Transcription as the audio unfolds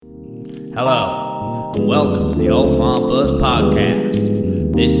Hello, and welcome to the Old Farm Bus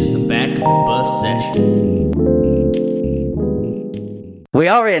Podcast. This is the back of the bus session. We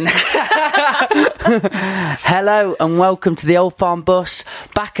are in. Hello and welcome to the Old Farm Bus,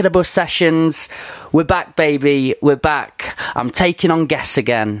 back at the bus sessions. We're back, baby, we're back. I'm taking on guests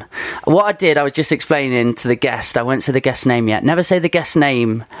again. What I did, I was just explaining to the guest, I won't say the guest name yet. Never say the guest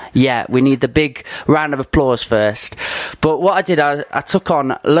name yet. We need the big round of applause first. But what I did, I took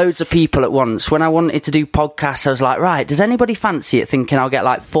on loads of people at once. When I wanted to do podcasts, I was like, right, does anybody fancy it? Thinking I'll get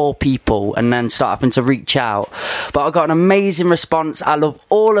like 4 people and then start having to reach out. But I got an amazing response. I love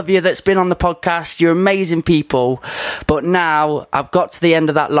all of you that's been on the podcast. You're amazing people. But now I've got to the end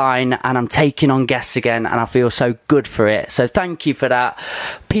of that line and I'm taking on guests again, and I feel so good for it. So thank you for that.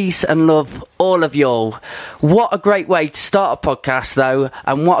 Peace and love, all of y'all. What a great way to start a podcast, though,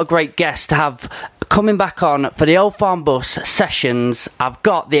 and what a great guest to have coming back on for the Old Farm Bus sessions. I've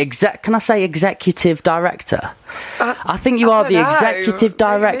got the can I say executive director? I think you are the executive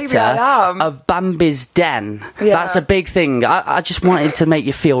director of Bambi's Den. Yeah. That's a big thing. I just wanted to make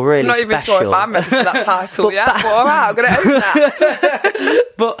you feel really special. I'm not even sure if I'm ready for that title yet, but alright, I'm going to own that.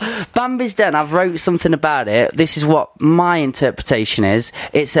 But Bambi's Den, I've wrote something about it. This is what my interpretation is.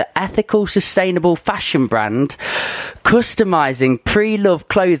 It's an ethical, sustainable fashion brand, customising pre-loved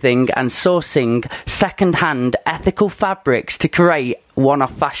clothing and sourcing second-hand ethical fabrics to create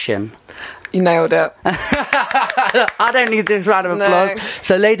one-off fashion. You nailed it. I don't need this round of applause. No.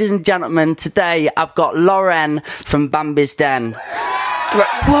 So, ladies and gentlemen, today I've got Lauren from Bambi's Den.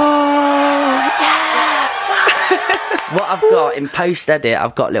 Whoa! Yeah! What I've got in post-edit,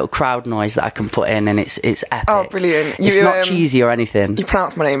 I've got a little crowd noise that I can put in, and it's epic. Oh, brilliant. It's not cheesy or anything. You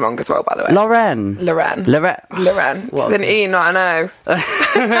pronounced my name wrong as well, by the way. Lauren. It's an E, not an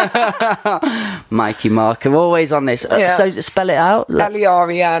O. Mikey Mark, I'm always on this. Yeah. So spell it out.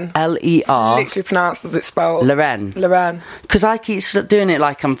 L-E-R-E-N. L-E-R. It's literally pronounced as it's spelled. Lauren. Because I keep doing it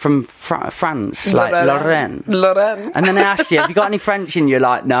like I'm from France. Like Lauren. And then I ask you, have you got any French in you?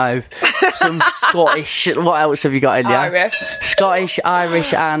 Like, no. Some Scottish. What else have you got in you? Irish. Scottish,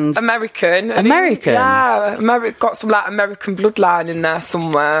 Irish and... American. Yeah. Got some like American bloodline in there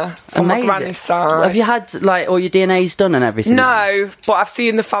somewhere. From my granny's side. Have you had like all your DNA's done and everything? No, but I've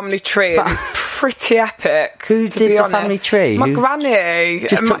seen the family tree and it's pretty epic. Who did the family tree? My granny.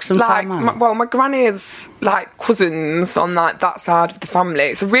 Just took some time out. My granny's like cousins on like that side of the family.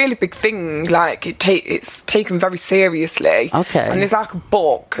 It's a really big thing. Like it's taken very seriously. Okay. And there's like a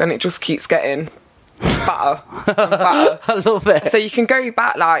book and it just keeps getting better and better. I love it. So you can go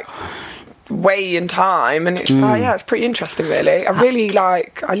back like way in time and it's like, yeah, it's pretty interesting really. I really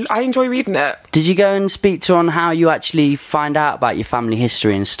like, I enjoy reading it. Did you go and speak to her on how you actually find out about your family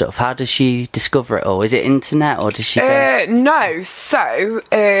history and stuff? How does she discover it all? Is it internet or does she go... No, so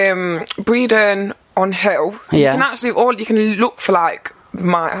Breedon on Hill, you can actually you can look for like I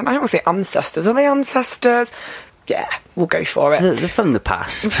don't want to say ancestors. Are they ancestors? Yeah, we'll go for it. They're from the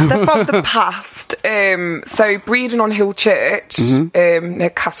past. They're from the past. So Breedon on Hill Church, near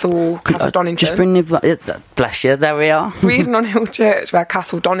Castle Donington. Just bring the... Bless you, there we are. Breedon on Hill Church, where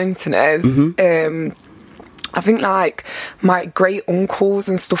Castle Donington is. I think like my great uncles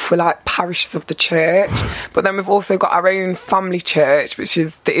and stuff were like parishes of the church, but then we've also got our own family church, which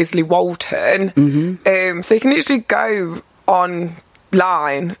is the Isley Walton. So you can literally go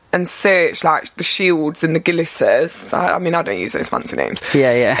online and search like the Shields and the Gillises. I mean, I don't use those fancy names.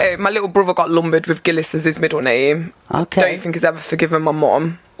 Yeah. My little brother got lumbered with Gillis as his middle name. Okay. Don't think he's ever forgiven my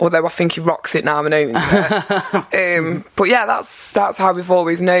mum, although I think he rocks it now and owns it. But yeah, that's how we've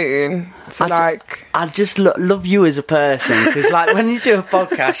always known. So I just love you as a person, because like when you do a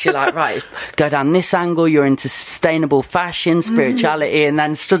podcast, you're like, right, go down this angle. You're into sustainable fashion, spirituality, and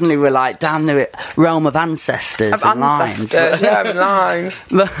then suddenly we're like down the realm of ancestors and lines. Yeah, lines.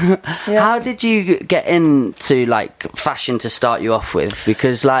 How did you get into like fashion to start you off with?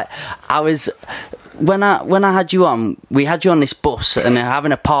 Because like I was... When I had you on, we had you on this bus and they're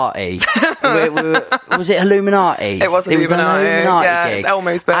having a party. Was it Illuminati? It was Illuminati. Yeah, gig. It's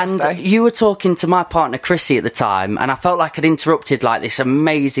Elmo's birthday. And you were talking to my partner Chrissy at the time, and I felt like I'd interrupted like this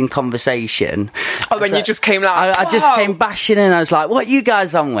amazing conversation. Oh, when you just came like, I just came bashing in. I was like, "What are you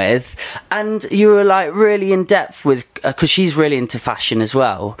guys on with?" And you were like really in depth with, because she's really into fashion as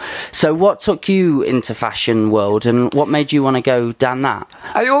well. So what took you into fashion world, and what made you want to go down that?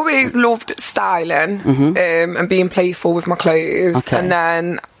 I always loved styling. And being playful with my clothes. Okay. And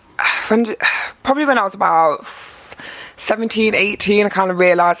then probably when I was about 17, 18, I kind of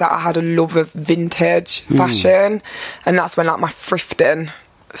realised that I had a love of vintage fashion, and that's when like my thrifting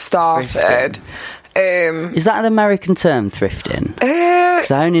started. Is that an American term, thrifting?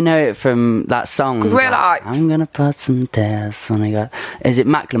 Because I only know it from that song. Because we're like... I'm going to put some tears on it. Is it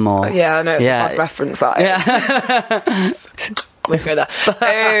Macklemore? Yeah, I know it's a bad reference, that is. We'll go there.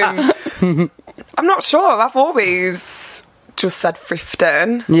 I'm not sure. I've always just said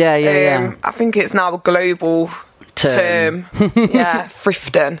thrifting. Yeah. I think it's now a global term. Yeah,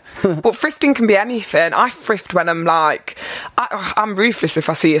 thrifting. But thrifting can be anything. I thrift when I'm like, I'm ruthless. If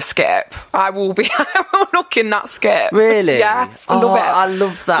I see a skip, I will look in that skip. Really? Yes, I love it. I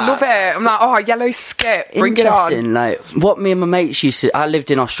love that. Love it. I'm like, yellow skip, bring it on. Interesting. Like what me and my mates used to. I lived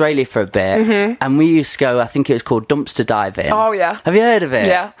in Australia for a bit, and we used to go. I think it was called dumpster diving. Oh yeah. Have you heard of it?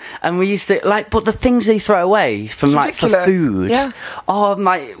 Yeah. And we used to but the things they throw away from It's ridiculous. for food. Yeah. Oh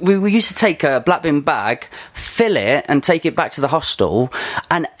my! We used to take a black bin bag, fill it, and take it back to the hostel,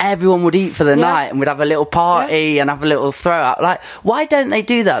 and everyone would eat for the night, and we'd have a little party and have a little throw out. Like, why don't they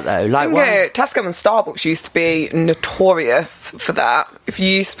do that though? Like, Tesco and Starbucks used to be notorious for that. If you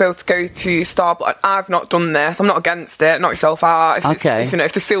used to be able to go to Starbucks, I've not done this. I'm not against it. Knock yourself out.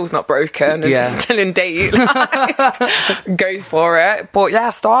 If the seal's not broken and it's still in date, go for it. But yeah,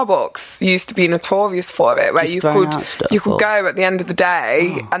 Starbucks used to be notorious for it, where you could go at the end of the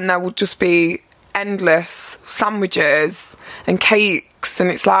day, and there would just be endless sandwiches and cakes, and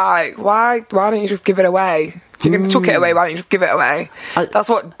it's like, why don't you just give it away? If you're going to chuck it away, why don't you just give it away? That's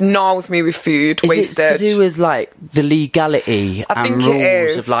what gnaws me with food wastage. Is it to do with like the legality and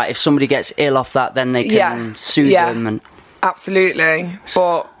rules of like if somebody gets ill off that, then they can sue them? And absolutely.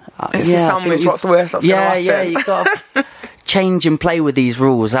 But it's a sandwich. What's the worst that's going to happen? Yeah, you've got to change and play with these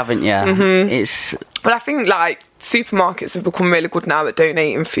rules, haven't you? But I think like supermarkets have become really good now at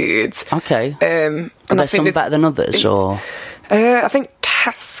donating foods. Okay. And are there some better than others, or? I think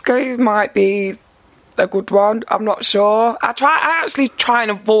Tesco might be a good one. I'm not sure. I actually try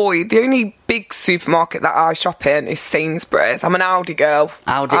and avoid. The only big supermarket that I shop in is Sainsbury's. I'm an Aldi girl.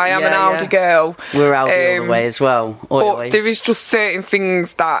 I am an Aldi girl. We're Aldi all the way as well. But there is just certain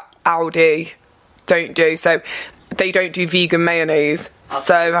things that Aldi don't do. So they don't do vegan mayonnaise.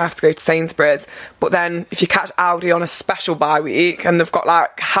 So I have to go to Sainsbury's. But then if you catch Aldi on a special buy week and they've got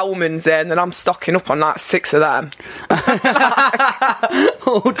like Hellmann's in, then I'm stocking up on like 6 of them.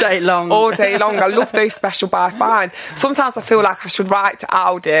 All day long. All day long. I love those special buy finds. Sometimes I feel like I should write to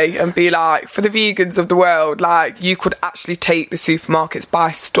Aldi and be like, for the vegans of the world, like, you could actually take the supermarkets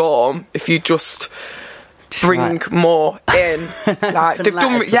by storm if you just bring more in. Like they've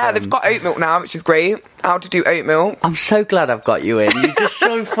got oat milk now, which is great. Aldi do oat milk. I'm so glad I've got you in. You're just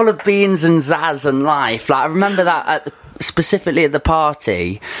so full of beans and zazz and life. Like I remember that specifically at the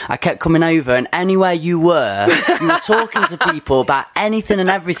party, I kept coming over, and anywhere you were talking to people about anything and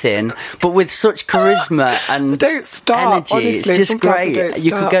everything, but with such charisma and don't stop, energy. honestly, it's just great.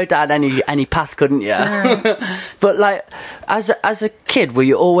 You could go down any path, couldn't you? Yeah. But like as a kid, were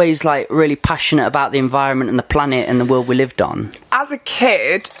you always like really passionate about the environment and the planet and the world we lived on? As a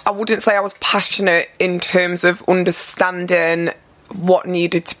kid, I wouldn't say I was passionate in terms of understanding what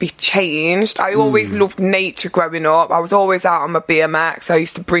needed to be changed. I always loved nature growing up. I was always out on my BMX. I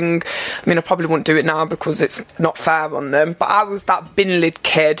used to I probably wouldn't do it now because it's not fair on them, but I was that bin lid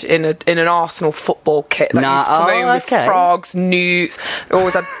kid in an Arsenal football kit that used to come home with frogs, newts. I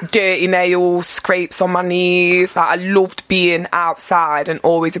always had dirty nails, scrapes on my knees. Like, I loved being outside and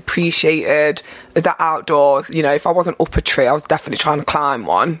always appreciated the outdoors. You know, if I wasn't up a tree, I was definitely trying to climb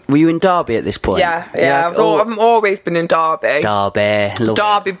one. Were you in Derby at this point? Yeah. I've always been in Derby.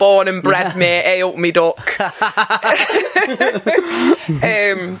 Derby born and bred, mate. Hey up me duck. But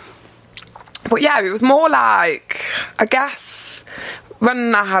yeah, it was more like, I guess,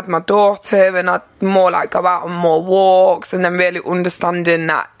 when I had my daughter and I'd more like go out on more walks, and then really understanding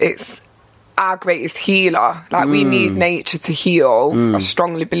that it's our greatest healer. Like, we need nature to heal. I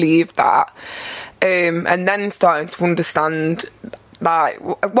strongly believe that. And then starting to understand, like,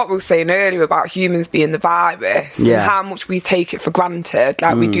 what we were saying earlier about humans being the virus and how much we take it for granted.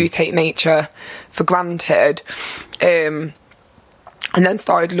 Like, we do take nature for granted. And then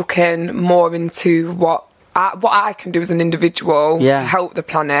started looking more into what I can do as an individual to help the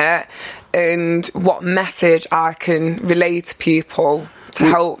planet, and what message I can relay to people to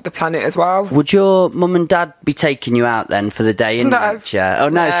help the planet as well. Would your mum and dad be taking you out then for the day in nature? Oh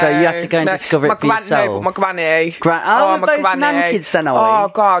no, so you had to go and discover it for yourself. No, but my granny. My both nan kids then, are we? Oh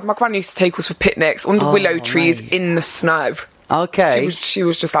God, my granny used to take us for picnics under willow trees in the snow. Okay. She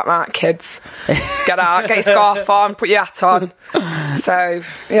was just like that, kids. Get out, get your scarf on, put your hat on. So,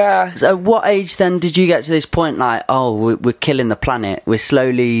 yeah. So what age then did you get to this point, like, we're killing the planet, we're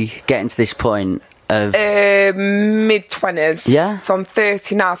slowly getting to this point? Mid-20s. Yeah? So I'm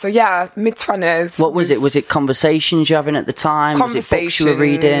 30 now. So yeah, mid-20s. What was it? Was it conversations you're having at the time? Conversations. Was it books you were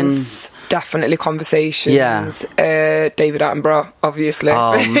reading? Definitely conversations. Yeah. David Attenborough, obviously.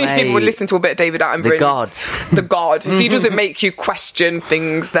 Oh, mate. We'll listen to a bit of David Attenborough. The God. The God. If he doesn't make you question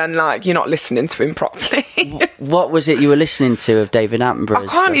things, then like you're not listening to him properly. What was it you were listening to of David Attenborough?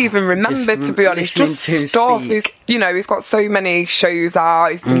 I can't even remember, to be honest. Just stuff. He's got so many shows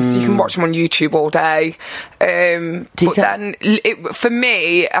out. You can watch him on YouTube all day. For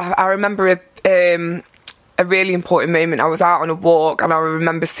me, I remember a really important moment. I was out on a walk and I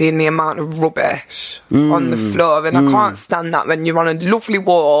remember seeing the amount of rubbish on the floor, and I can't stand that when you're on a lovely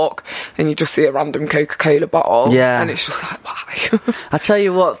walk and you just see a random Coca-Cola bottle, and it's just like, why? I tell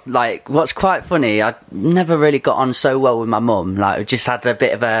you what, like, what's quite funny, I never really got on so well with my mum. Like, we just had a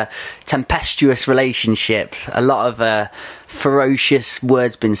bit of a tempestuous relationship, a lot of ferocious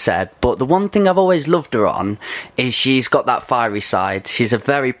words been said, but the one thing I've always loved her on is she's got that fiery side. She's a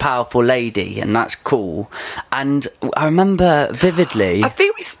very powerful lady, and that's cool. And I remember vividly, I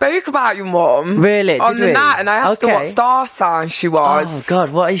think we spoke about your mum on the night, and I asked her what star sign she was. Oh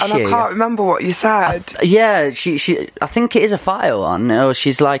God, what is she? And I can't remember what you said. She I think it is a fire one, or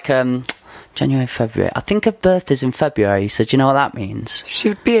she's like January, February. I think her birthday's in February, so do you know what that means? She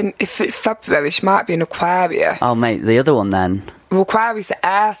would be if it's February, she might be an Aquarius. Oh, mate, the other one then. Well, Aquarius are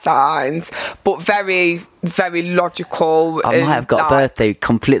air signs, but very, very logical. I might have got a birthday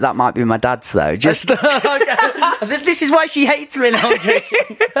complete. That might be my dad's, though. Just this is why she hates me now,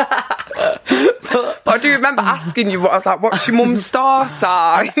 but I do remember asking you what I was like, what's your mum's star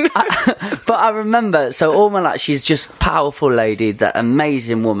sign? But I remember, so all my life, she's just powerful lady, that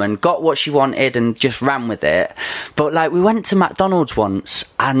amazing woman, got what she wanted and just ran with it. But like, we went to McDonald's once,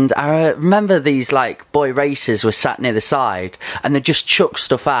 and I remember these like boy racers were sat near the side, and they just chucked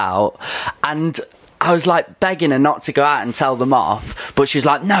stuff out, and I was like begging her not to go out and tell them off, but she was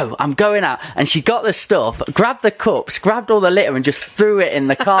like, no, I'm going out. And she got the stuff, grabbed the cups, grabbed all the litter and just threw it in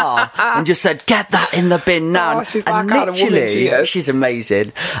the car and just said, get that in the bin now. Oh, she's my kind of woman, she is. She's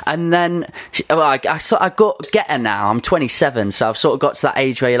amazing. And then I get her now. I'm 27, so I've sort of got to that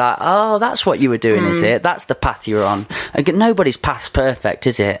age where you're like, oh, that's what you were doing, is it? That's the path you're on. Again, nobody's path's perfect,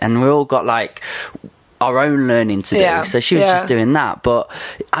 is it? And we all got like our own learning to do, so she was just doing that. But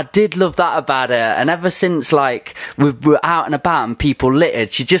I did love that about her, and ever since like we were out and about and people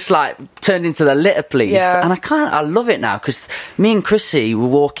littered, she just like turned into the litter police. And I love it now, because me and Chrissy were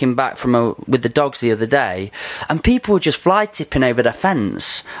walking back with the dogs the other day, and people were just fly tipping over the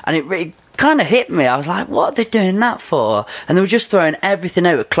fence, and it really kind of hit me. I was like, what are they doing that for? And they were just throwing everything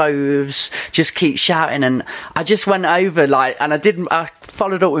over, clothes, just keep shouting. And I just went over like, and I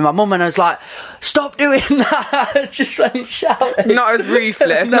followed up with my mum, and I was like, stop doing that. Just like shouting. Not as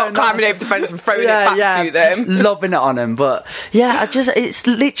ruthless, not climbing over the fence and throwing it back to them. Lobbing it on them. But yeah, it's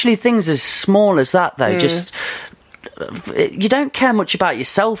literally things as small as that though. Just, you don't care much about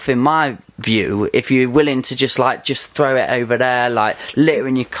yourself, in my view, if you're willing to just throw it over there, like litter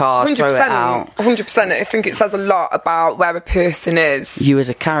in your car, 100%, throw it out. 100%. I think it says a lot about where a person is. You as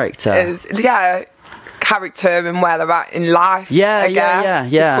a character. Character and where they're at in life. Yeah.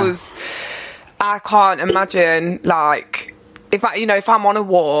 Because I can't imagine, like, if I'm on a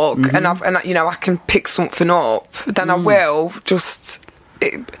walk and I can pick something up, then I will just.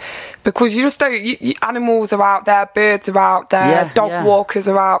 Because you just don't. Animals are out there, birds are out there, dog walkers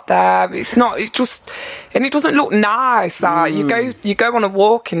are out there. It's just, and it doesn't look nice. Like you go on a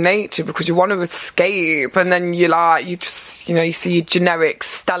walk in nature because you want to escape, and then you see your generic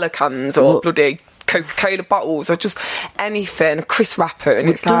Stella cans or bloody Coca-Cola bottles or just anything, a crisp wrapper, and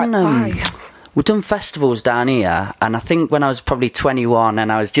it's like, why? We've done festivals down here, and I think when I was probably 21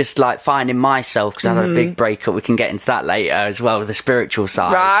 and I was just like finding myself, because I had a big breakup, we can get into that later as well, the spiritual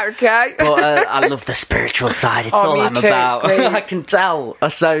side. Right, okay. But I love the spiritual side, it's all I'm about. I can tell.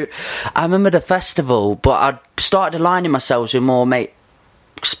 So I remember the festival, but I started aligning myself with more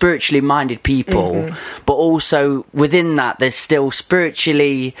spiritually minded people, but also within that there's still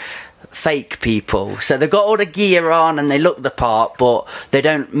spiritually fake people. So they've got all the gear on and they look the part, but they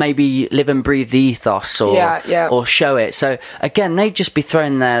don't maybe live and breathe the ethos or show it. So again, they'd just be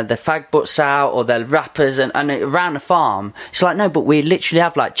throwing their fag butts out or their wrappers and around the farm. It's like, no, but we literally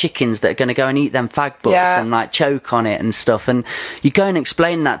have like chickens that are going to go and eat them fag butts and like choke on it and stuff. And you go and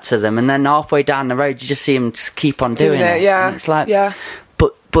explain that to them, and then halfway down the road you just see them just keep on doing it. Yeah. And it's like,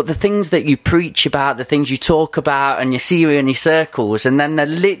 but but the things that you preach about, the things you talk about, and you see you in your circles, and then they're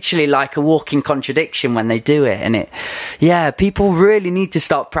literally like a walking contradiction when they do it. And people really need to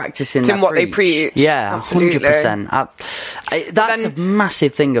start practicing what they preach. Yeah, absolutely. 100%. That's a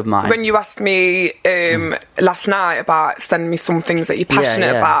massive thing of mine. When you asked me last night about sending me some things that you're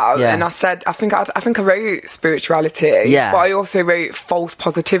passionate about, and I said, I think I wrote spirituality, but I also wrote false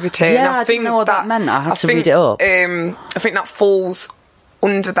positivity. Yeah, and I didn't know what that meant. I had to read it up. I think that falls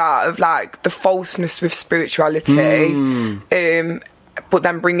under that of like the falseness with spirituality, but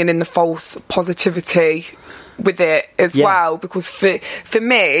then bringing in the false positivity with it as well, because for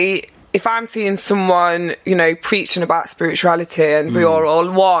me, if I'm seeing someone, you know, preaching about spirituality and we are all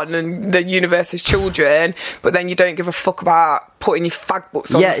one and the universe is children, but then you don't give a fuck about putting your fag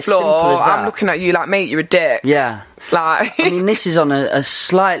butts on the floor, I'm looking at you like, mate, you're a dick. Yeah. Like, I mean, this is on a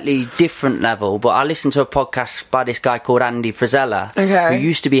slightly different level, but I listened to a podcast by this guy called Andy Frisella, who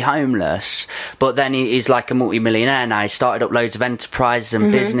used to be homeless, but then he's like a multi-millionaire now. He started up loads of enterprises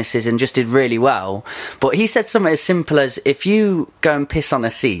and businesses and just did really well. But he said something as simple as, if you go and piss on a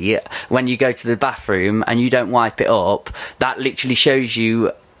seat when you go to the bathroom and you don't wipe it up, that literally shows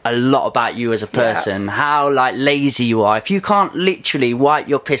you a lot about you as a person, how like lazy you are. If you can't literally wipe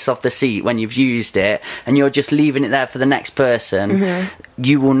your piss off the seat when you've used it and you're just leaving it there for the next person,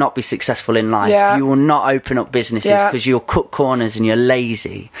 you will not be successful in life. You will not open up businesses because you'll cut corners and you're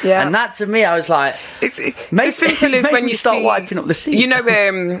lazy. And that, to me, I was like, it's as simple as when you start wiping up the seat. You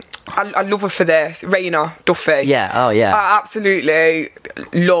know, I love her for this, Raina Duffy. I absolutely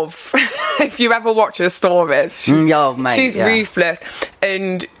love. If you ever watch her stories, she's ruthless.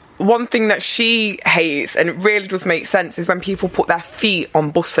 And one thing that she hates, and it really does make sense, is when people put their feet on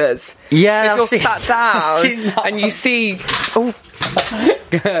buses. Yeah, so if you're sat down and you see, glitch,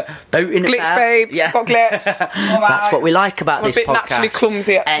 babes, got glitch. That's what we like about this podcast. I'm a bit naturally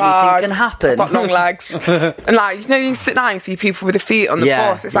clumsy at Anything times. can happen. I've got long legs, and like, you know, you sit down and see people with their feet on the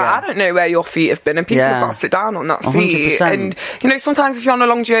bus. It's like, I don't know where your feet have been, and people have got to sit down on that seat. 100%. And you know, sometimes if you're on a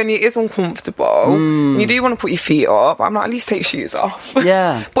long journey, it is uncomfortable. And you do want to put your feet up. I'm like, at least take your shoes off.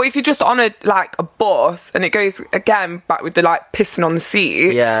 Yeah. But if you're just on a bus and it goes again back with the like pissing on the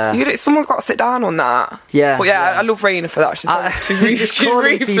seat, someone's got to sit down on that. But I love Raina for that. She's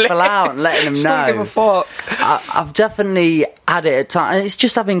calling people out and letting them know. She don't give a fuck. I've definitely had it at times, and it's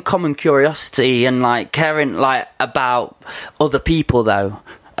just having common curiosity and like caring like about other people though.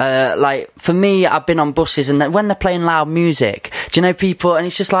 Like for me, I've been on buses and when they're playing loud music, do you know, people, and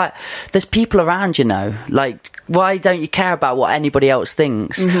it's just like, there's people around, you know, like, why don't you care about what anybody else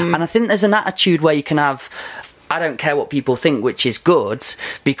thinks? And I think there's an attitude where you can have, I don't care what people think, which is good,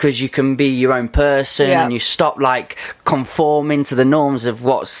 because you can be your own person and you stop like conforming to the norms of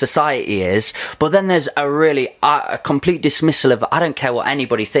what society is. But then there's a complete dismissal of, I don't care what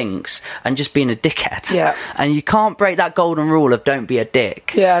anybody thinks, and just being a dickhead. And you can't break that golden rule of don't be a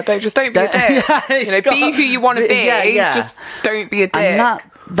dick. Don't be a dick. You know, be who you want to be. Just don't be a dick. And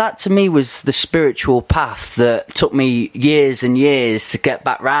that to me was the spiritual path that took me years and years to get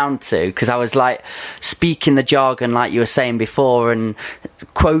back round to, because I was like speaking the jargon like you were saying before and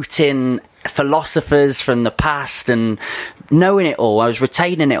quoting philosophers from the past and knowing it all. I was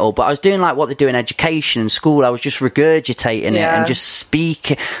retaining it all, but I was doing like what they do in education and school. I was just regurgitating it and just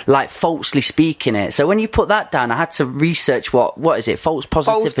speaking, like falsely speaking it. So when you put that down, I had to research what is it? False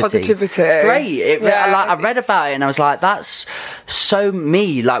positivity. False positivity. It's great. I read about it and I was like, that's so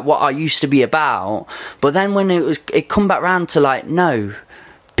me, like what I used to be about. But then when it come back round to like, no,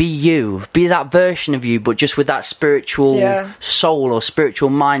 be you, be that version of you, but just with that spiritual soul or spiritual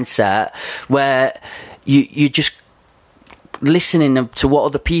mindset where you just listening to what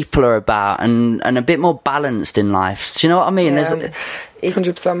other people are about and a bit more balanced in life. Do you know what I mean?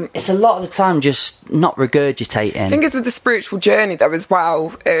 100%. It's a lot of the time just not regurgitating. I think it's with the spiritual journey though as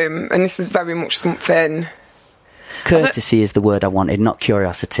well, and this is very much something. Courtesy is the word I wanted, not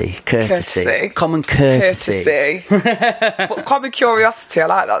curiosity. Courtesy. Common courtesy. But common curiosity, I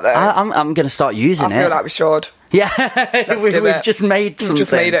like that though. I'm going to start using it. I feel like we should. Yeah, we've just made something. We've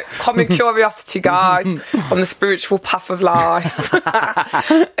just made it. Common curiosity, guys, on the spiritual path of life.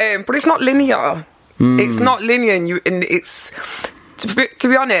 But it's not linear. It's not linear, and it's to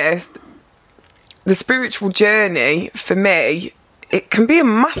be honest, the spiritual journey for me, it can be a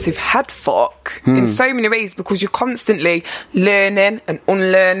massive head fuck in so many ways, because you're constantly learning and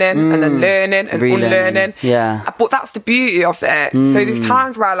unlearning and then learning and unlearning. But that's the beauty of it. So there's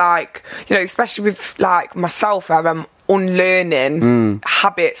times where, like, you know, especially with like myself, where I'm unlearning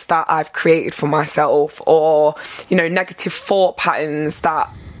habits that I've created for myself, or, you know, negative thought patterns that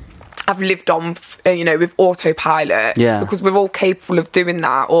I've lived on, with autopilot, because we're all capable of doing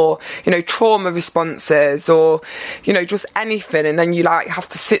that, or, trauma responses, or, just anything. And then you have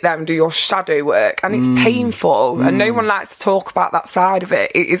to sit there and do your shadow work, and it's painful. And no one likes to talk about that side of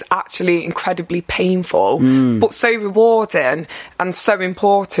it. It is actually incredibly painful, but so rewarding and so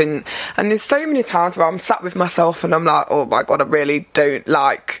important. And there's so many times where I'm sat with myself and I'm like, oh my God, I really don't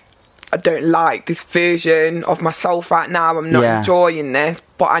like this version of myself right now. I'm not enjoying this,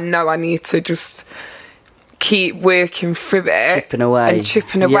 but I know I need to just keep working through it,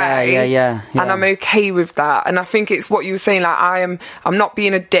 chipping away, yeah. And I'm okay with that. And I think it's what you were saying, like I'm not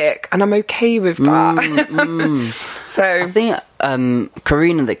being a dick, and I'm okay with that. So I think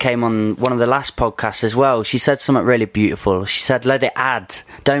Karina, that came on one of the last podcasts as well, she said something really beautiful. She said, let it add,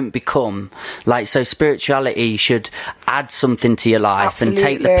 don't become. So spirituality should add something to your life. Absolutely. And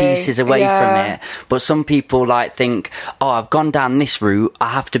take the pieces away from it. But some people think, oh, I've gone down this route, I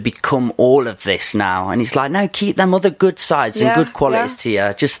have to become all of this now. And it's like, no, keep them other good sides and good qualities to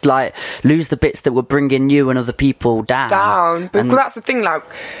you. Just lose the bits that were bringing you and other people down. Because that's the thing,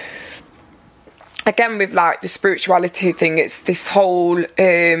 again, with the spirituality thing, it's this whole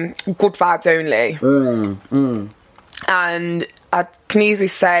good vibes only. And I can easily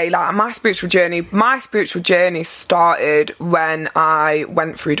say, my spiritual journey started when I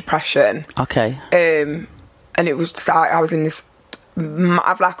went through depression. Okay. And it was just, I was in this,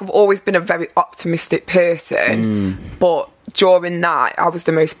 I've always been a very optimistic person, but during that I was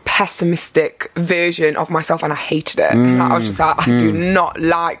the most pessimistic version of myself, and I hated it. I was just I do not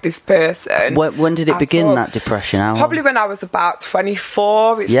like this person. When did it begin, that depression? Probably when I was about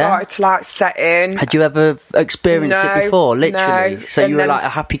 24 it started to set in. Had you ever experienced it before, literally? No. So you were a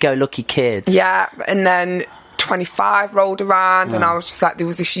happy-go-lucky kid? Yeah. And then 25 rolled around, and I was just there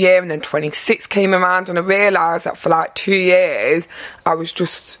was this year, and then 26 came around, and I realised that for 2 years I was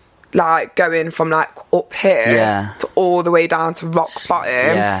just going from up here to all the way down to rock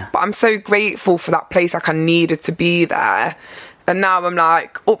bottom. But I'm so grateful for that place. I needed to be there. And now I'm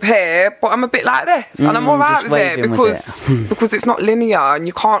up here, but I'm a bit like this, and I'm all right with it because it's not linear, and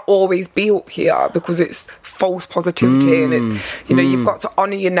you can't always be up here because it's false positivity, and it's you've got to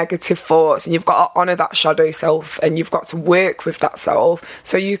honour your negative thoughts, and you've got to honour that shadow self, and you've got to work with that self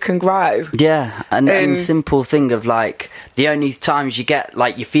so you can grow. Yeah, and simple thing of the only times you get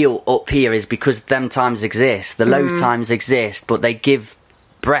you feel up here is because them times exist. The low times exist, but they give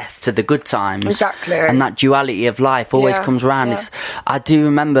breath to the good times. Exactly. And that duality of life always comes around. I do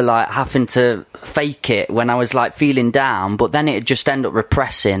remember having to fake it when I was feeling down, but then it'd just end up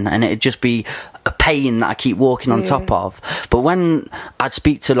repressing, and it'd just be a pain that I keep walking on top of. But when I'd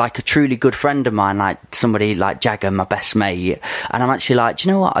speak to a truly good friend of mine, somebody like Jagger, my best mate, and I'm actually do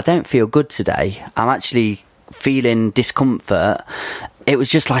you know what, I don't feel good today, I'm actually feeling discomfort, it was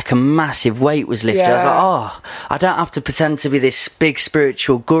just a massive weight was lifted. I was oh, I don't have to pretend to be this big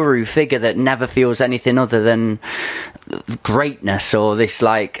spiritual guru figure that never feels anything other than greatness or this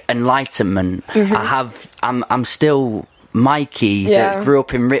enlightenment. I'm still Mikey that grew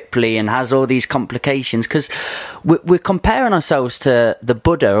up in Ripley and has all these complications, because we're comparing ourselves to the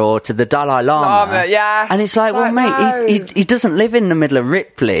Buddha or to the Dalai Lama, and it's well, mate, he doesn't live in the middle of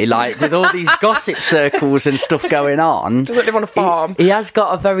Ripley with all these gossip circles and stuff going on. Doesn't live on a farm. He has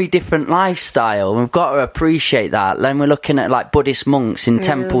got a very different lifestyle, and we've got to appreciate that. Then we're looking at Buddhist monks in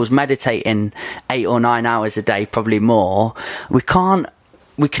temples meditating 8 or 9 hours a day, probably more.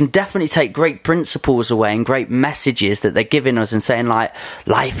 We can definitely take great principles away and great messages that they're giving us and saying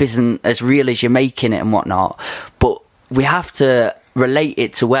life isn't as real as you're making it and whatnot, but we have to relate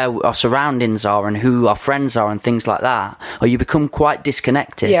it to where our surroundings are and who our friends are and things like that, or you become quite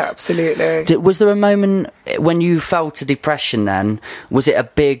disconnected. Yeah, absolutely. Was there a moment when you fell to depression then? Was it a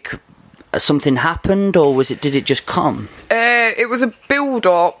big something happened, or did it just come? It was a build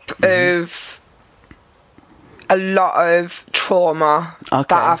up of a lot of trauma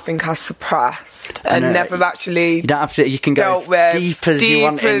that I think I suppressed and never actually. You don't have to. You can go as deep as you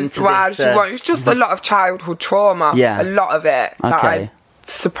want into this. It's just a lot of childhood trauma. Yeah, a lot of it that I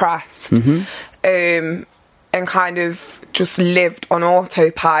suppressed, and kind of just lived on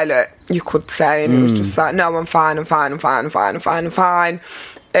autopilot, you could say. And it was just no, I'm fine.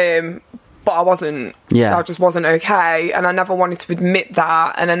 But I wasn't. Yeah. I just wasn't okay, and I never wanted to admit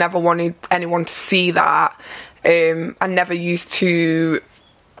that, and I never wanted anyone to see that. I never used to.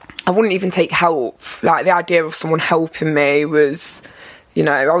 I wouldn't even take help. The idea of someone helping me was You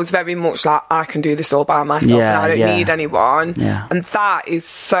know, I was very much like, I can do this all by myself and I don't need anyone. Yeah. And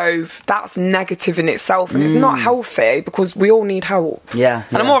that's negative in itself, and it's not healthy, because we all need help. Yeah.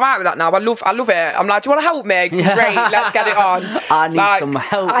 And I'm all right with that now. I love it. I'm like, do you want to help me? Great, let's get it on. I need some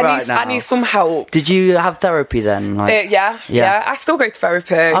help right now. I need some help. Did you have therapy then? Yeah. I still go to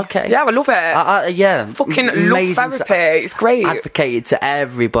therapy. Okay. Yeah, I love it. Yeah. Fucking love therapy. It's great. Advocated to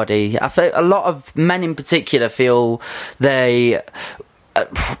everybody. I think a lot of men in particular feel they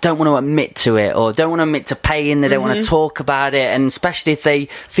don't want to admit to it, or don't want to admit to pain. They don't want to talk about it, and especially if they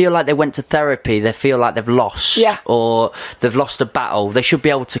feel like they went to therapy, they feel like they've lost, or they've lost a battle. They should be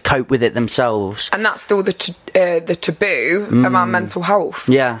able to cope with it themselves. And that's still the taboo around mental health.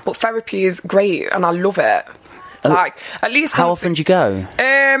 Yeah, but therapy is great, and I love it. Like, at least how often do you go?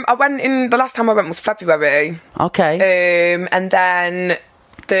 I went in. The last time I went was February. Okay. And then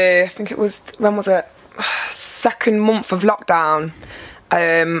I think it was, when was it? Second month of lockdown.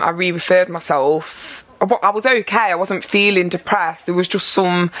 I re-referred myself. I was okay. I wasn't feeling depressed. There was just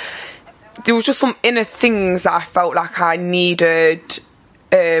some inner things that I felt like I needed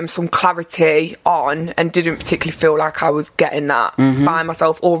some clarity on, and didn't particularly feel like I was getting that by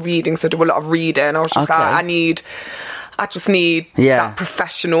myself or reading. So I do a lot of reading. I was just like, I just need that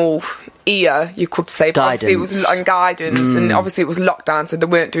professional ear, you could say. But obviously it was, and guidance, and obviously it was lockdown, so they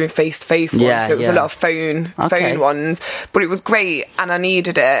weren't doing face-to-face ones, so it was a lot of phone ones, but it was great, and I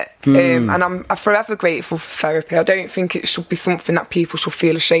needed it. And I'm forever grateful for therapy. I don't think it should be something that people should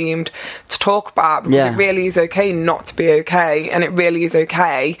feel ashamed to talk about, because it really is okay not to be okay, and it really is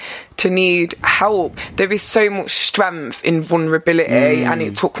okay to need help. There is so much strength in vulnerability, and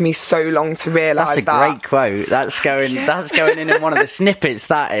it took me so long to realise that. That's a great quote. That's going in one of the snippets.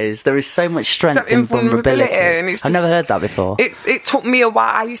 That is, there is so much strength in vulnerability. And I've never heard that before. It took me a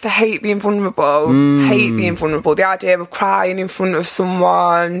while. I used to hate being vulnerable. Hate being vulnerable. The idea of crying in front of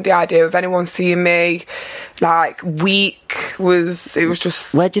someone, the idea of anyone seeing me like weak, it was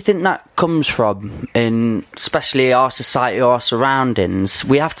just. Where do you think that comes from, in especially our society or our surroundings?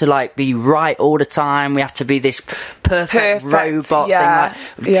 We have to like be right all the time. We have to be this perfect robot thing. Like,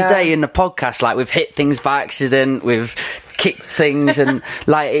 today in the podcast, like, we've hit things by accident, we've kicked things, and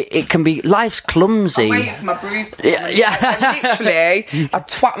like it can be, life's clumsy. I'm waiting for my bruise to come. Literally, I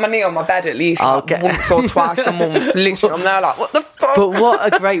twat my knee on my bed at least once or twice a month. Literally, I'm there like, what the fuck? But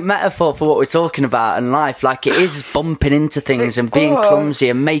what a great metaphor for what we're talking about in life. Like, it is bumping into things and being clumsy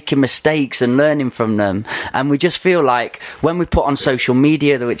and making mistakes and learning from them. And we just feel like when we put on social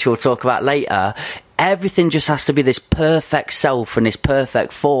media, which we'll talk about later, everything just has to be this perfect self and this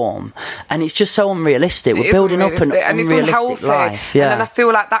perfect form, and it's just so unrealistic. We're building up an unrealistic life. And then I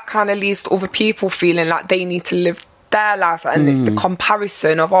feel like that kind of leads to other people feeling like they need to live their lives, and it's the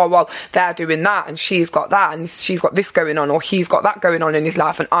comparison of, oh well, they're doing that and she's got that and she's got this going on, or he's got that going on in his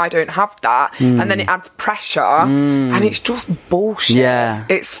life and I don't have that, and then it adds pressure, and it's just bullshit.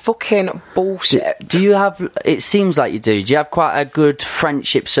 It's fucking bullshit. Do you have, it seems like you do you have quite a good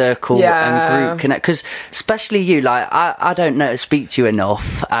friendship circle and group connect? Because especially you, like, I don't know, speak to you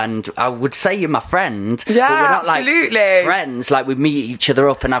enough, and I would say you're my friend, but we're not absolutely like friends, like we meet each other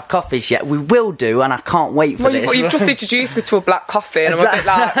up and have coffees yet. We will do, and I can't wait for this. You've just introduced me to a black coffee, and I'm a bit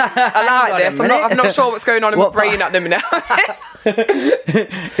like, I like this. I'm not sure what's going on in my brain at the minute.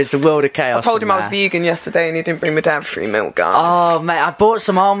 It's a world of chaos. I told him I was vegan yesterday, and he didn't bring me dairy-free milk, guys. Oh mate, I bought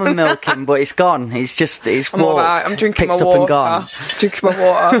some almond milk in, but it's gone. I'm alright. I'm drinking my water.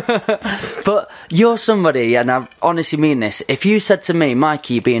 But you're somebody, and I honestly mean this, if you said to me,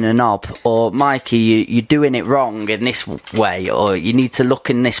 Mikey, you're being a knob, or Mikey, you're doing it wrong in this way, or you need to look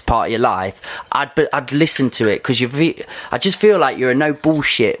in this part of your life, I'd listen to it, because I just feel like you're a no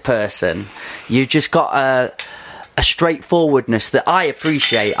bullshit person. You've just got a straightforwardness that I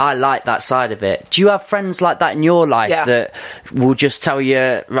appreciate. I like that side of it. Do you have friends like that in your life that will just tell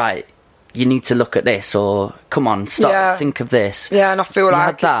you, right, you need to look at this, or come on, stop, think of this? And I feel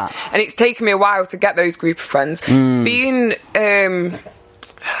like it's taken me a while to get those group of friends. Being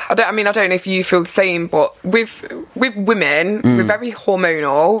I don't know if you feel the same, but with women, we're very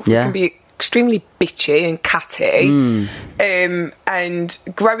hormonal. We can be extremely bitchy and catty, and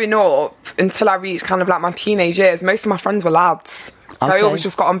growing up until I reached kind of like my teenage years, most of my friends were lads, so I always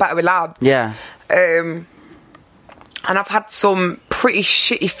just got on better with lads. And I've had some pretty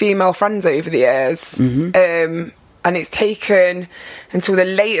shitty female friends over the years, and it's taken until the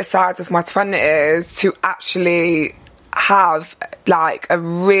later sides of my 20s to actually have like a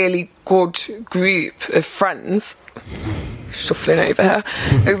really good group of friends. Shuffling over here,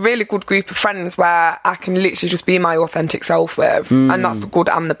 a really good group of friends where I can literally just be my authentic self with, and that's the good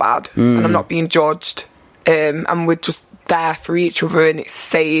and the bad, and I'm not being judged, and we're just there for each other and it's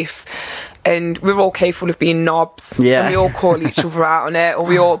safe. And we're all capable of being knobs, Yeah. and we all call each other out on it,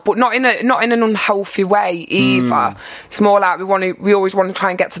 but not in an unhealthy way either. It's more like we always want to try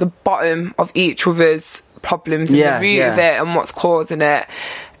and get to the bottom of each other's problems and the root of it and what's causing it.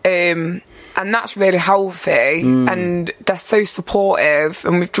 And that's really healthy, and they're so supportive,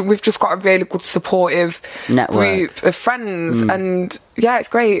 and we've just got a really good supportive network group of friends, and yeah, it's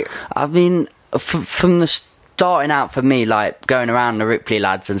great. I mean, from the starting out for me, like going around the Ripley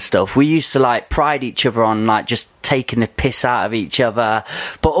lads and stuff, we used to like pride each other on like just taking the piss out of each other,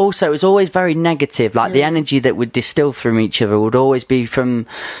 but also it was always very negative. Like the energy that would distill from each other would always be from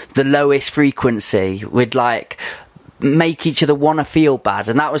the lowest frequency. We'd like make each other want to feel bad,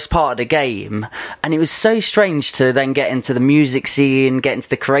 and that was part of the game. And it was so strange to then get into the music scene, get into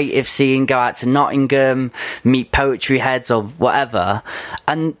the creative scene, go out to Nottingham, meet poetry heads or whatever,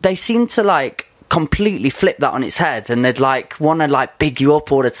 and they seemed to like completely flip that on its head, and they'd like want to like big you up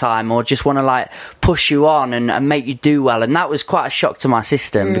all the time, or just want to like push you on and make you do well. And that was quite a shock to my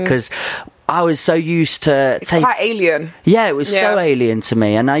system, because I was so used to It's quite alien. Yeah, it was so alien to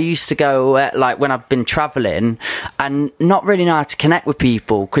me. And I used to go, like, when I've been travelling and not really know how to connect with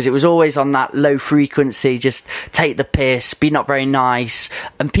people, because it was always on that low frequency, just take the piss, be not very nice,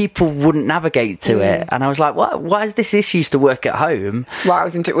 and people wouldn't navigate to it. And I was like, why is this used to work at home? Why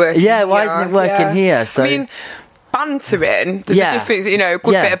isn't it working? Yeah, why isn't it working here? So I mean, bantering, there's a difference, a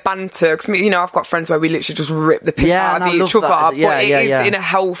good bit of banter, because I've got friends where we literally just rip the piss out of each other, but it is in a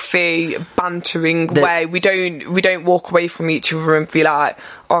healthy bantering way. We don't walk away from each other and be like,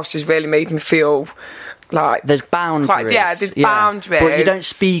 oh, she's really made me feel like there's boundaries. There's boundaries, but you don't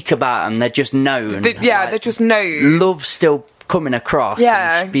speak about them, they're just known. They're just known. Love's still coming across,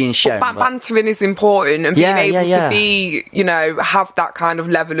 and being shown. But bantering is important, and being able to be, have that kind of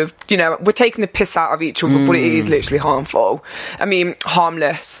level of, we're taking the piss out of each other, but it is literally harmful. I mean,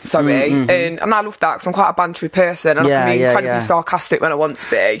 harmless, sorry. And I love that, because I'm quite a bantery person, and I can be incredibly sarcastic when I want to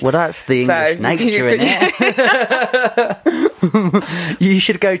be. Well, that's the English nature, innit? You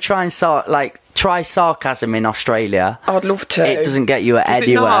should go try and try sarcasm in Australia. I'd love to. It doesn't get you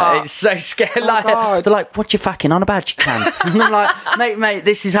anywhere. It's so scary. God. They're like, what you fucking on about, you cunt? And I'm like, mate,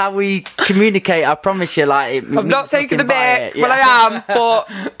 this is how we communicate. I promise you. Like, I'm not taking the bit. Well, I am, but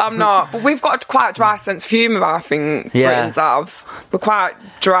I'm not. But we've got quite a dry sense of humour, I think. Britons have. We're quite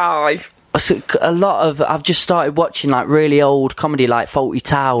dry. So I've just started watching like really old comedy, like Fawlty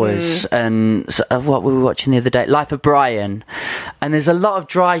Towers, and what we were watching the other day, Life of Brian, and there's a lot of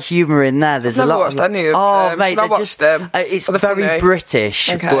dry humour in there. There's I've never a lot watched of any of them. mate, I watched them? It's Are they very funny? British,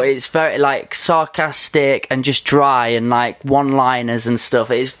 but it's very like sarcastic and just dry and like one-liners and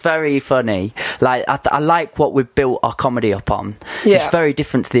stuff. It's very funny. Like I like what we've built our comedy up on. It's very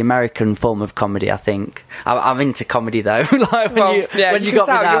different to the American form of comedy, I think. I'm into comedy though. Like when you got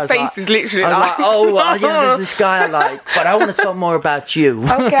me now, your face is literally I was like, oh, well, there's this guy I like, but I want to tell more about you.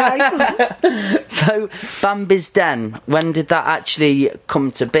 Okay. So, Bambi's Den, when did that actually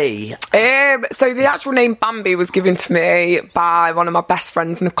come to be? So the actual name Bambi was given to me by one of my best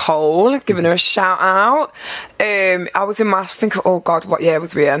friends, Nicole, giving her a shout out. I was in my, what year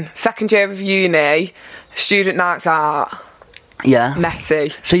was we in? Second year of uni, student nights out. Yeah.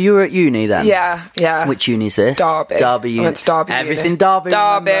 Messy. So you were at uni then? Yeah. Which uni is this? Derby. Derby uni. I went to Derby Everything uni. Derby.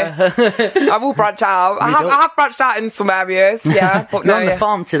 I will branch out. I have branched out in some areas, but You're on the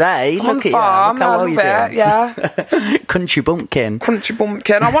farm today. I'm on the farm. Look how well you're doing. Yeah. Country bumpkin. Country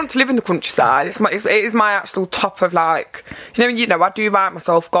bumpkin. I want to live in the countryside. It is my actual top of like, I do write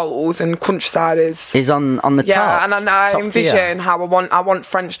myself goals, and countryside is on the top. Yeah, and I envision how I want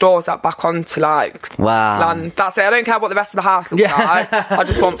French doors that back onto like land. That's it. I don't care what the rest of the house looks like. I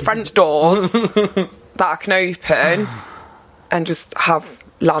just want French doors that I can open and just have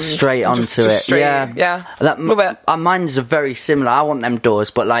land straight onto it. Straight, yeah. Love it. Mine's are very similar. I want them doors,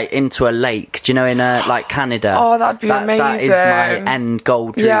 but like into a lake. Do you know, in like Canada? Oh, that'd be amazing. That is my end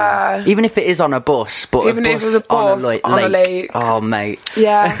goal dream. Yeah. Even if it is on a bus, but even if it was a bus on a lake. Oh, mate.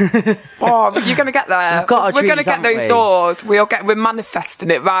 Yeah. Oh, you're gonna get there. We're gonna get those doors. We're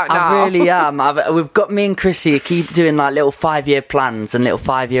manifesting it right now. I really am. We've got me and Chrissy keep doing like little 5-year plans and little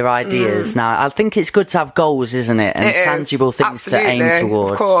 5-year ideas. Now, I think it's good to have goals, isn't it? And tangible things to aim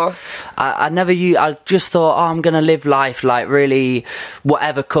towards. Of course. I just thought, I'm going to live life like really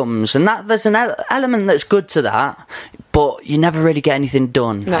whatever comes. And there's an element that's good to that, but you never really get anything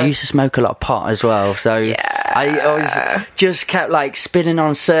done. No. I used to smoke a lot of pot as well. So I always just kept like spinning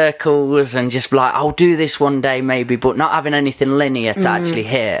on circles and just like, I'll do this one day maybe, but not having anything linear to actually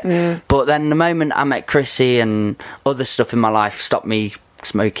hit. But then the moment I met Chrissy and other stuff in my life stopped me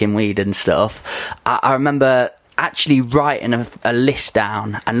smoking weed and stuff, I remember actually writing a list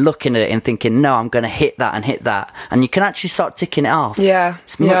down and looking at it and thinking, no, I'm going to hit that and hit that, and you can actually start ticking it off. Yeah,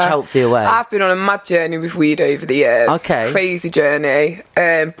 it's a much healthier way. I've been on a mad journey with weed over the years. Okay, crazy journey.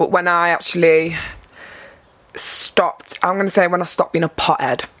 But when I actually stopped, I'm going to say when I stopped being a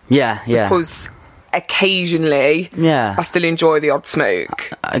pothead. Yeah. Because occasionally, I still enjoy the odd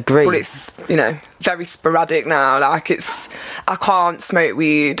smoke. I agree. But it's, very sporadic now. Like, I can't smoke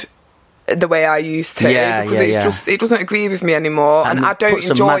weed the way I used to, because it doesn't agree with me anymore, and I don't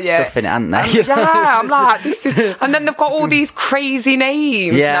enjoy mad stuff in it, haven't they? I'm like, this is, and then they've got all these crazy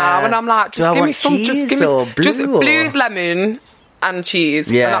names now, and I'm like, just give me some, just blues, lemon, and cheese,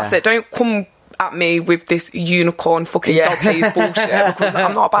 and that's it. Don't come at me with this unicorn fucking dog haze bullshit, because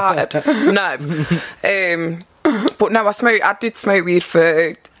I'm not about it. No. But no, I did smoke weed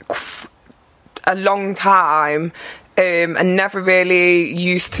for a long time. And never really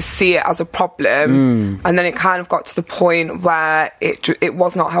used to see it as a problem, and then it kind of got to the point where it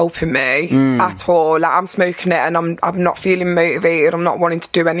was not helping me at all. Like, I'm smoking it and I'm not feeling motivated, I'm not wanting to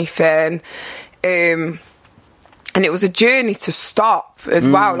do anything, and it was a journey to stop as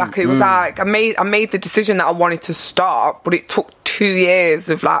well. Like, it was like I made the decision that I wanted to stop, but it took 2 years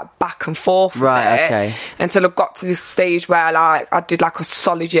of like back and forth with it, until I got to this stage where like I did like a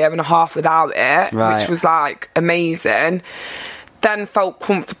solid year and a half without it, which was like amazing. Then felt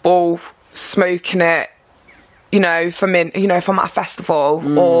comfortable smoking it, if I'm if I'm at a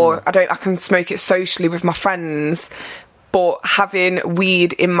festival, or I can smoke it socially with my friends. But having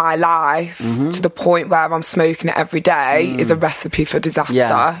weed in my life to the point where I'm smoking it every day is a recipe for disaster.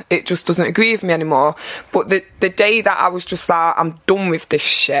 Yeah. It just doesn't agree with me anymore. But the day that I was just like, I'm done with this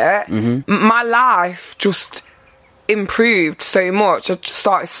shit, my life just improved so much. I just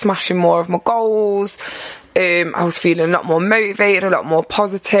started smashing more of my goals. I was feeling a lot more motivated, a lot more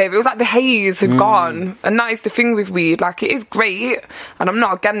positive. It was like the haze had gone. And that is the thing with weed. Like, it is great, and I'm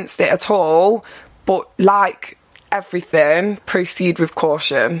not against it at all. But like everything, proceed with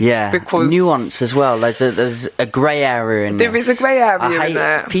caution. Yeah, because nuance as well. There's a grey area in there. There is a grey area in it.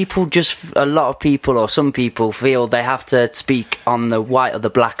 A lot of people, or some people, feel they have to speak on the white or the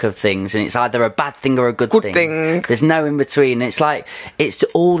black of things, and it's either a bad thing or a good thing. There's no in between. It's like, it's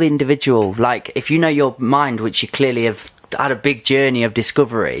all individual. Like, if you know your mind, which you clearly have had a big journey of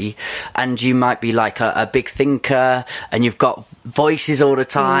discovery, and you might be like a big thinker, and you've got voices all the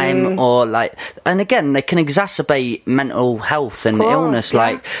time, or like, and again, they can exacerbate mental health and illness,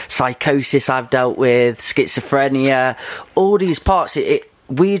 like psychosis I've dealt with, schizophrenia, all these parts.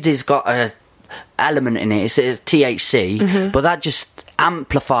 Weed has got a element in it. It's THC, but that just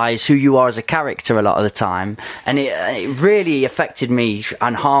amplifies who you are as a character a lot of the time, and it really affected me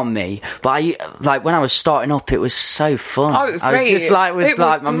and harmed me. But when I was starting up, it was so fun. Oh, it was great. I was just like with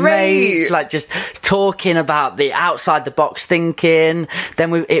like my mates, like just talking about the outside the box thinking.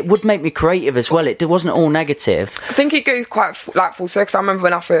 Then it would make me creative as well. It wasn't all negative. I think it goes quite like full circle. I remember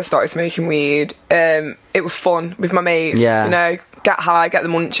when I first started smoking weed, it was fun with my mates. Yeah. Get high, get the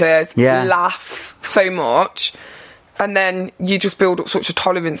munchies, laugh so much, and then you just build up such a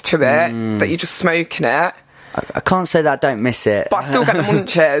tolerance to it that you're just smoking it. I can't say that I don't miss it, but I still get the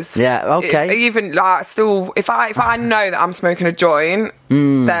munchies. Yeah, okay. Even like, still, if I know that I'm smoking a joint,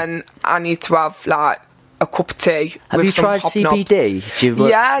 then I need to have like a cup of tea. Have you tried CBD? Do you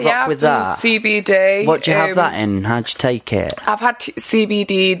rock with that? CBD. What do you have that in? How'd you take it? I've had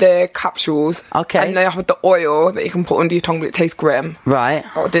CBD, the capsules. Okay. And then I have the oil that you can put under your tongue, but it tastes grim. Right.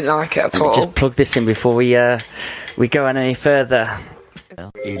 Oh, I didn't like it at all. Just plug this in before we go on any further. A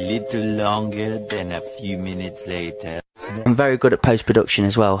little longer than a few minutes later. I'm very good at post-production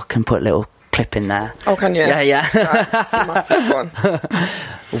as well. Can put a little clip in there. Oh, can you? Yeah. It's a massive one.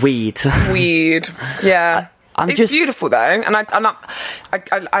 Weed. Yeah. It's beautiful though, and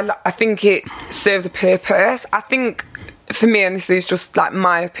I think it serves a purpose. I think for me, and this is just like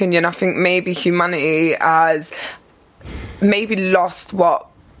my opinion, I think maybe humanity has maybe lost what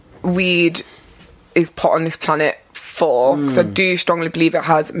weed is put on this planet for, because I do strongly believe it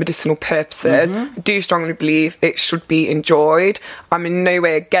has medicinal purposes. I do strongly believe it should be enjoyed. I'm in no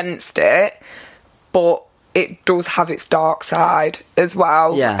way against it, but it does have its dark side as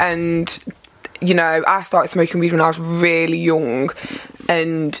well. Yeah. And I started smoking weed when I was really young,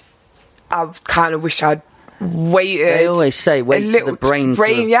 and I kind of wish I'd waited. They always say wait till the brain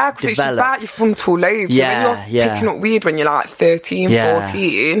yeah, because it's about your frontal lobe. So when you're picking up weed when you're like 13,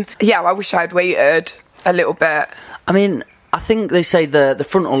 14, I wish I'd waited a little bit. I mean, I think they say the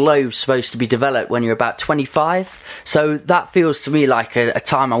frontal lobe's supposed to be developed when you're about 25. So that feels to me like a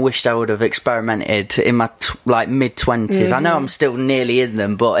time I wished I would have experimented in my mid-20s. I know I'm still nearly in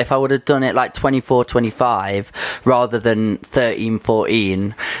them, but if I would have done it like 24, 25 rather than 13,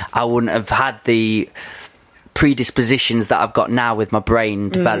 14, I wouldn't have had the predispositions that I've got now with my brain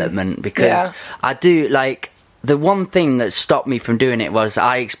development, because I do like... The one thing that stopped me from doing it was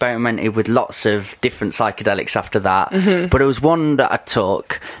I experimented with lots of different psychedelics after that, but it was one that I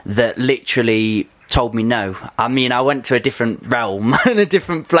took that literally told me no. I mean, I went to a different realm and a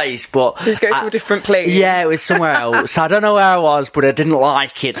different place, but... Did you go to a different place? Yeah, it was somewhere else. I don't know where I was, but I didn't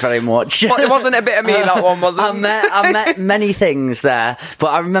like it very much. Well, it wasn't a bit of me, that one, was it? I met many things there, but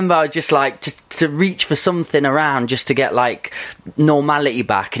I remember I was just like, to reach for something around just to get like normality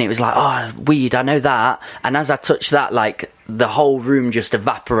back, and it was like, oh, weed, I know that. And as I touched that, like, the whole room just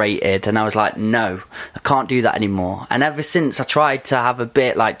evaporated, and I was like, no, I can't do that anymore. And ever since, I tried to have a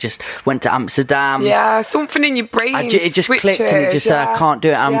bit, like, just went to Amsterdam. Yeah, something in your brain it just switches, clicked, and it just said, I can't do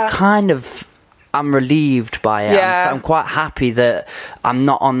it. I'm relieved by it. I'm quite happy that I'm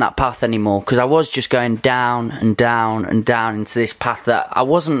not on that path anymore, because I was just going down and down and down into this path that I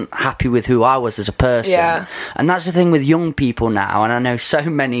wasn't happy with who I was as a person. And that's the thing with young people now, and I know so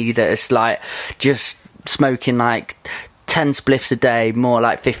many that it's like just smoking like 10 spliffs a day, more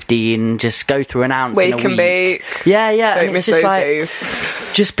like 15, just go through an ounce in a week. Wake and bake. Yeah, Don't and miss it's just those like,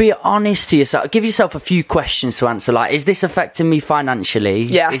 days. just be honest to yourself. Give yourself a few questions to answer, like, is this affecting me financially?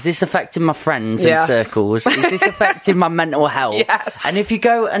 Yes. Is this affecting my friends and circles? Is this affecting my mental health? Yes. And if you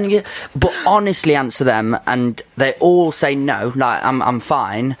go and but honestly answer them, and they all say no, like, I'm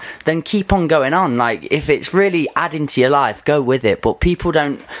fine, then keep on going on. Like, if it's really adding to your life, go with it. But people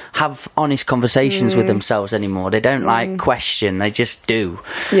don't have honest conversations with themselves anymore. They don't like question, they just do.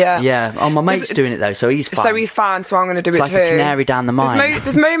 Oh, my mate's doing it though, so he's fine. So I'm going to do it like too. A canary down the mine.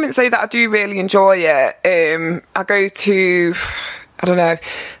 There's moments though that I do really enjoy it. I go to, I don't know,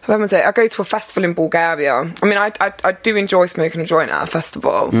 when was it? I go to a festival in Bulgaria. I mean, I do enjoy smoking a joint at a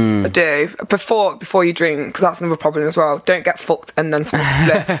festival. I do. Before you drink, because that's another problem as well. Don't get fucked and then smoke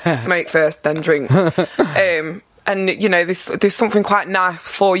a split. Smoke first, then drink. And, you know, there's something quite nice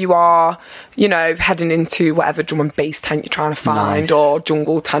before you are, you know, heading into whatever drum and bass tent you're trying to find, or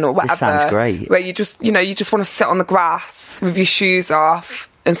jungle tent or whatever. This sounds great. Where you just want to sit on the grass with your shoes off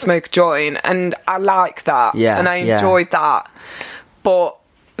and smoke a joint. And I like that. And I enjoyed that. But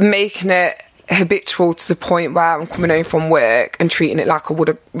making it habitual to the point where I'm coming home from work and treating it like I would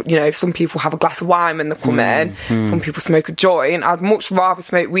have, you know, some people have a glass of wine when they come in, some people smoke a joint. I'd much rather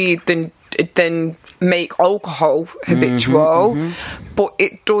smoke weed than make alcohol habitual, but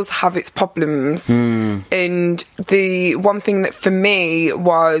it does have its problems. And the one thing that for me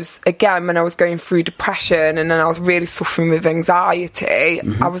was, again, when I was going through depression and then I was really suffering with anxiety,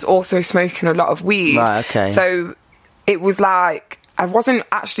 I was also smoking a lot of weed. So it was like I wasn't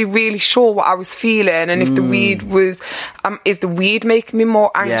actually really sure what I was feeling, and if the weed was, is the weed making me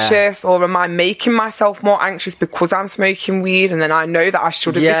more anxious, or am I making myself more anxious because I'm smoking weed, and then I know that I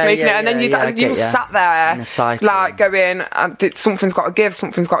shouldn't be smoking it, and then you just sat there like going, something's got to give,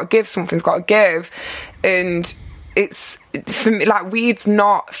 something's got to give, something's got to give, and it's, for me, like, weed's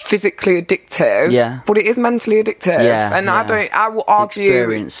not physically addictive, but it is mentally addictive, and I will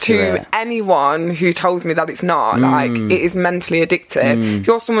argue to anyone who tells me that it's not. Like, it is mentally addictive. If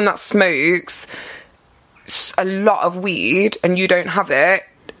you're someone that smokes a lot of weed and you don't have it,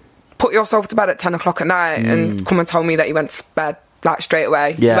 put yourself to bed at 10 o'clock at night and come and tell me that you went to bed like straight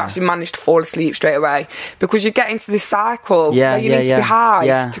away. You actually managed to fall asleep straight away, because you get into this cycle where you need to be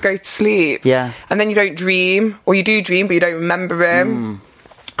high to go to sleep, and then you don't dream, or you do dream but you don't remember them.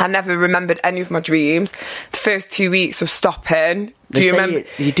 I never remembered any of my dreams. The first 2 weeks of stopping. Do you remember?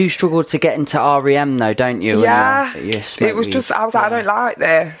 You do struggle to get into REM though, don't you? Yeah. It was just, I was like, I don't like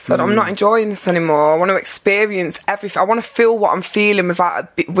this. I'm not enjoying this anymore. I want to experience everything. I want to feel what I'm feeling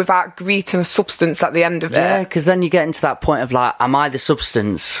without greeting a substance at the end of it. Yeah, because then you get into that point of like, am I the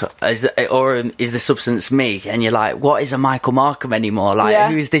substance? Or is the substance me? And you're like, what is a Michael Markham anymore?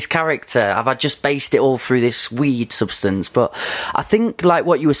 Like, who's this character? Have I just based it all through this weed substance? But I think, like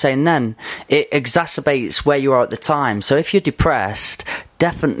what you were saying then, it exacerbates where you are at the time. So if you're depressed,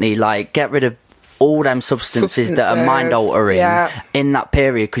 definitely like get rid of all them substances that are mind altering in that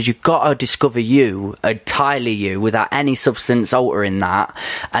period, because you've got to discover you, entirely you, without any substance altering that,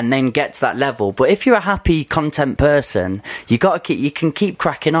 and then get to that level. But if you're a happy, content person, you can keep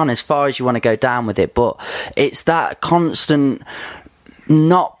cracking on as far as you want to go down with it. But it's that constant,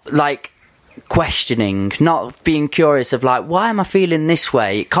 not like questioning, not being curious of like, why am I feeling this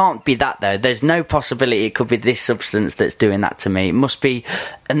way? It can't be that though. There's no possibility it could be this substance that's doing that to me. It must be.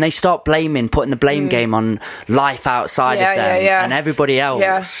 And they start blaming, putting the blame game on life outside of them and everybody else.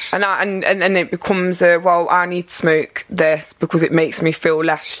 Yeah. And it becomes well, I need to smoke this because it makes me feel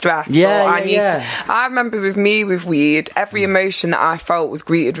less stressed. I remember with weed, every emotion that I felt was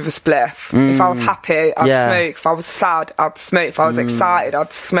greeted with a spliff. If I was happy, I'd smoke. If I was sad, I'd smoke. If I was excited,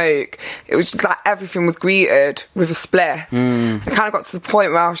 I'd smoke. It was just like everything was greeted with a spliff. I kind of got to the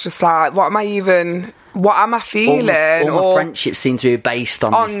point where I was just like, what am I feeling? All my friendships seem to be based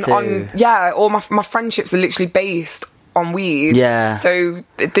on this too. All my friendships are literally based on weed. So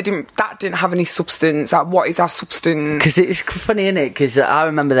that didn't have any substance. Like, what is our substance? Because it's funny, isn't it? Because I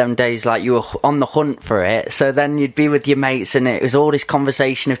remember them days like you were on the hunt for it. So then you'd be with your mates and it was all this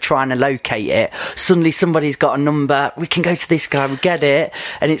conversation of trying to locate it. Suddenly somebody's got a number. We can go to this guy. We get it.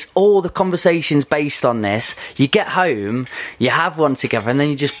 And it's all the conversations based on this. You get home, you have one together, and then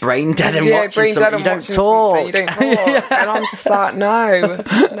you're just brain dead and watching something. You don't talk. You don't talk. And I'm just like, no.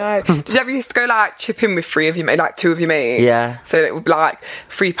 Did you ever used to go like chip in with three of you, like two of your mates? Yeah. So it would be like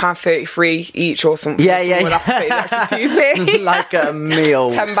 £3.33 each or something. Yeah. Would have to pay the extra 2p. Like a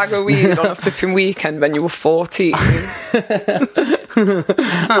meal. 10 bag of weed on a flipping weekend when you were 14.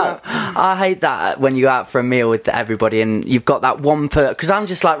 I hate that when you're out for a meal with everybody and you've got that one because I'm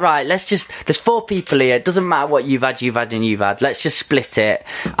just like, right, there's 4 people here, it doesn't matter what you've had, let's just split it,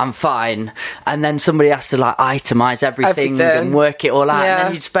 I'm fine. And then somebody has to like itemise everything and work it all out, and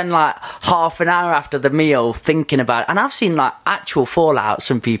then you'd spend like half an hour after the meal thinking about it. And I've seen like actual fallouts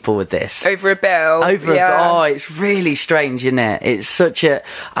from people with this over a bill. Oh, it's really strange, isn't it? It's such a,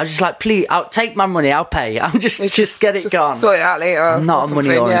 I'm just like, please, I'll take my money, I'll pay. I'm just get it gone. Sort it out later. I'm not a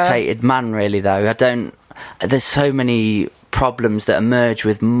money orientated man, really, though. There's so many problems that emerge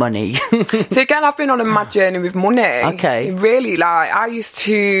with money. So again, I've been on a mad journey with money. Okay. Really, like I used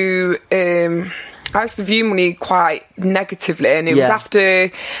to view money quite negatively, and it was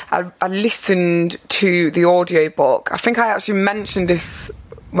after I listened to the audiobook. I think I actually mentioned this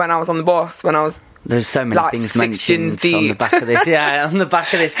when I was on the bus, when I was there's so many like things 6 mentioned gins deep. on the back of this. Yeah, on the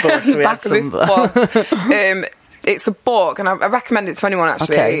back of this bus. We had some. It's a book, and I recommend it to anyone,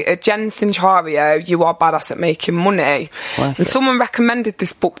 actually. Okay. Jen Sinclair, You Are Badass at Making Money. And someone recommended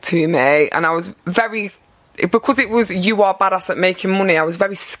this book to me, and I was because it was You Are Badass at Making Money, I was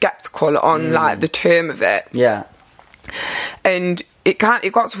very sceptical on like the term of it. Yeah. And it got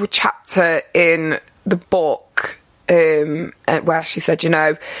to a chapter in the book where she said,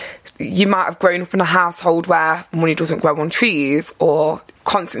 you might have grown up in a household where money doesn't grow on trees, or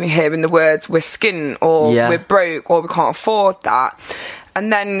constantly hearing the words we're skint, or we're broke, or we can't afford that.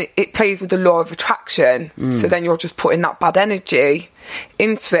 And then it plays with the law of attraction. So then you're just putting that bad energy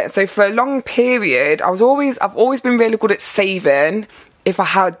into it. So for a long period, I've always been really good at saving if I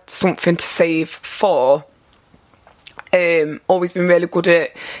had something to save for. Always been really good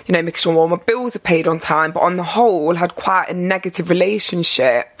at, making sure all my bills are paid on time, but on the whole had quite a negative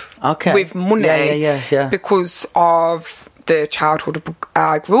relationship with money because of the childhood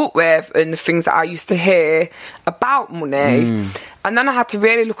I grew up with and the things that I used to hear about money. And then I had to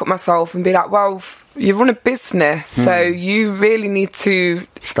really look at myself and be like, well, you run a business, so you really need to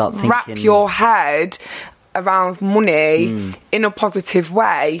start thinking, wrap your head around money in a positive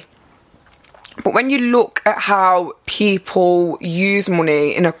way. But when you look at how people use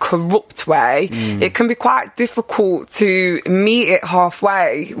money in a corrupt way, it can be quite difficult to meet it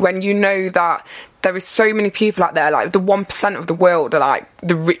halfway when you know that there is so many people out there, like the 1% of the world are like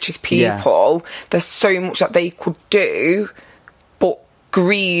the richest people. There's so much that they could do, but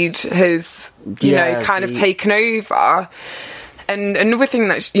greed has, kind of taken over. And another thing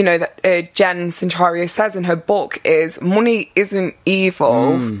that that Jen Sinclair says in her book is money isn't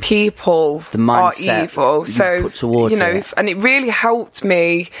evil. People are evil. So put towards it. And it really helped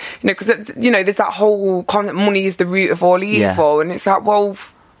me, because there's that whole concept, money is the root of all evil, and it's like, well,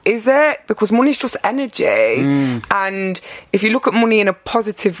 is it? Because money's just energy, and if you look at money in a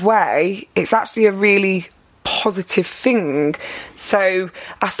positive way, it's actually a really positive thing. So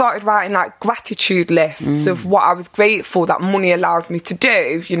I started writing like gratitude lists of what I was grateful that money allowed me to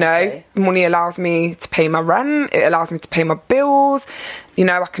do. Money allows me to pay my rent, it allows me to pay my bills,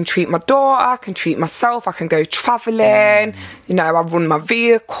 I can treat my daughter, I can treat myself, I can go travelling, I run my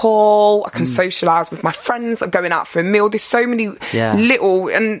vehicle, I can socialise with my friends, I'm going out for a meal. There's so many little,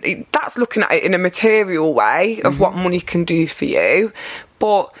 and that's looking at it in a material way of what money can do for you.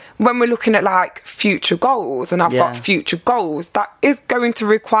 But when we're looking at like future goals, and I've got future goals, that is going to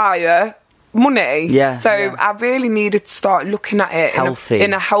require money. Yeah, So yeah. I really needed to start looking at it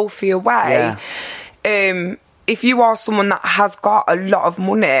in a healthier way. Yeah. If you are someone that has got a lot of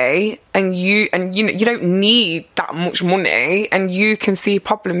money and you don't need that much money, and you can see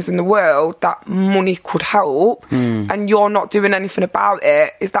problems in the world that money could help, and you're not doing anything about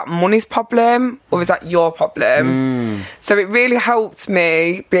it, is that money's problem or is that your problem? So it really helped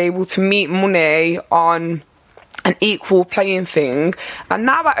me be able to meet money on an equal playing thing, and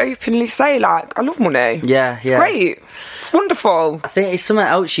now I openly say, like, I love money. It's great, it's wonderful. I think it's something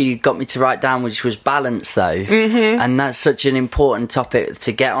else you got me to write down, which was balance, though. And that's such an important topic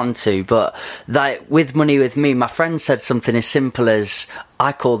to get onto. But like with money, with me, my friend said something as simple as,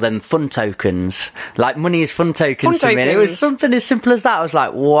 I call them fun tokens. Like, money is fun tokens to me. And it was something as simple as that. I was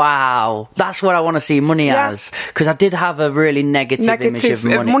like, wow, that's what I want to see money as. Because I did have a really negative image of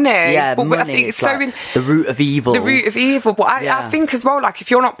money. Yeah, but money. I think it's like the root of evil. The root of evil. But I think as well, like,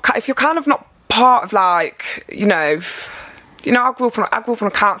 if you're kind of not part of, like, you know, I grew up on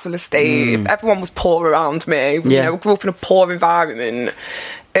a council estate. Everyone was poor around me. You know, I grew up in a poor environment.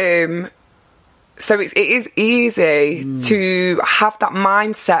 So it is easy to have that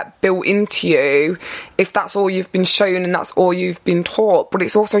mindset built into you if that's all you've been shown and that's all you've been taught. But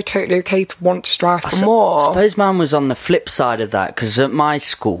it's also totally okay to want to strive for more. I suppose mine was on the flip side of that, because at my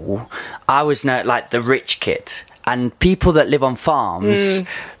school, I was like the rich kid. And people that live on farms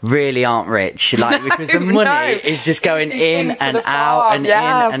really aren't rich, like, because the money is just going in and out and in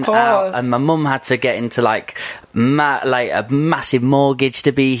and out. And my mum had to get into like a massive mortgage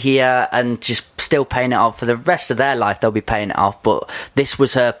to be here, and just still paying it off for the rest of their life. They'll be paying it off, but this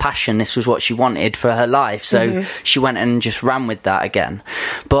was her passion. This was what she wanted for her life. So she went and just ran with that again.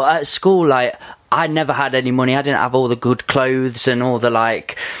 But at school, like, I never had any money. I didn't have all the good clothes and all the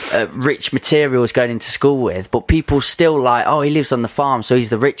like rich materials going into school with. But people still like, oh, he lives on the farm, so he's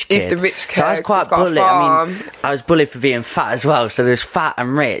the rich kid. He's the rich kid. So I was quite bullied. I mean, I was bullied for being fat as well. So there's fat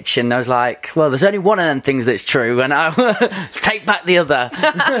and rich, and I was like, well, there's only one of them things that's true, and I take back the other.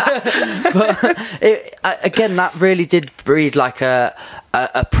 But again, that really did breed like a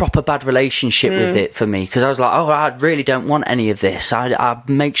proper bad relationship with it for me, because I was like, oh, I really don't want any of this. I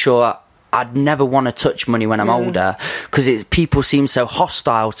make sure I'd never want to touch money when I'm older, because people seem so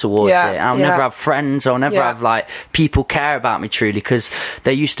hostile towards it. I'll never have friends, or never have like people care about me truly, because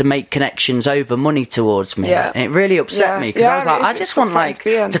they used to make connections over money towards me, and it really upset me, because I was like, I just want like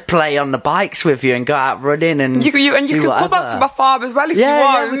to play on the bikes with you and go out running, and you can come up to my farm as well if you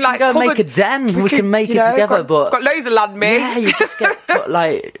want. We can go make a den. We can make it together. But got loads of land, mate. Yeah, you just get put,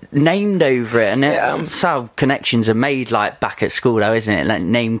 like, named over it, and that's how connections are made. Like back at school, though, isn't it? Like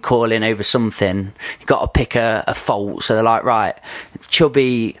name calling over something. You got to pick a fault. So they're like, right,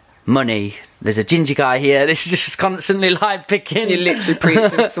 chubby, money. There's a ginger guy here. This is just constantly like picking. You're literally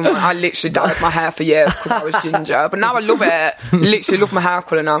preaching someone. I literally dyed my hair for years because I was ginger, but now I love it. Literally love my hair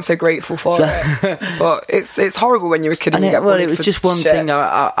colour now. I'm so grateful for it. But it's horrible when you're a kid and you get bullied. Well, it was just one thing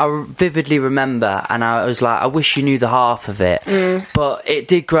I vividly remember, and I was like, I wish you knew the half of it. But it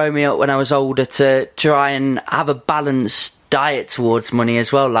did grow me up when I was older to try and have a balanced diet towards money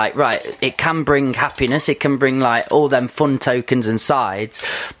as well. Like, right, it can bring happiness, it can bring like all them fun tokens and sides,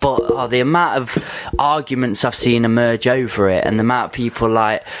 but the amount of arguments I've seen emerge over it, and the amount of people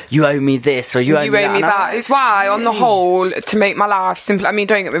like, you owe me this, or you owe me that. It's why, on the whole, to make my life simple, I mean,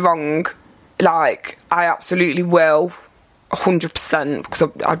 don't get me wrong, like, I absolutely will 100%, because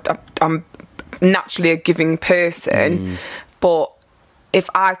I'm naturally a giving person, but if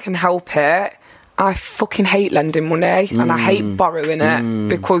I can help it, I fucking hate lending money, and I hate borrowing it,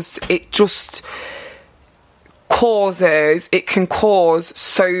 because it just can cause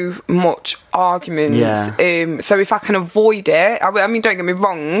so much arguments. So if I can avoid it, I mean, don't get me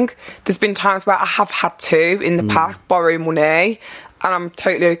wrong, there's been times where I have had to, in the past, borrow money, and I'm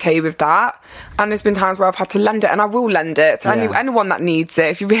totally okay with that. And there's been times where I've had to lend it, and I will lend it to anyone that needs it.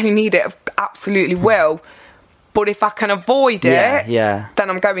 If you really need it, I absolutely will. But if I can avoid it, then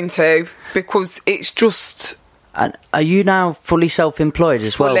I'm going to, because it's just... And are you now fully self-employed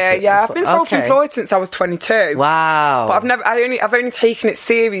as well? Yeah, I've been self-employed since I was 22. Wow. But I've only taken it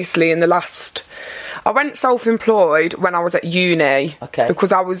seriously in the last... I went self-employed when I was at uni. Okay.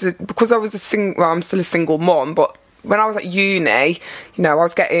 Because I was a single... Well, I'm still a single mum, but when I was at uni, you know, I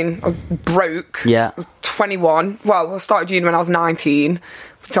was broke. Yeah. I was 21. Well, I started uni when I was 19.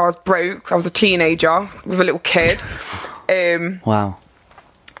 So I was broke. I was a teenager with a little kid. Wow.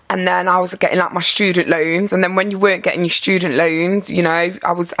 And then I was getting like my student loans. And then when you weren't getting your student loans, you know,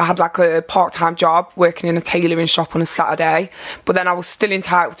 I had like a part-time job working in a tailoring shop on a Saturday. But then I was still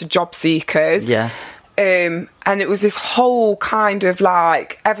entitled to job seekers. Yeah. And it was this whole kind of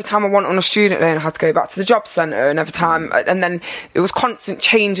like, every time I went on a student loan, I had to go back to the job centre, and every time, and then it was constant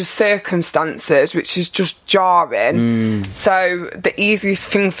change of circumstances, which is just jarring. So the easiest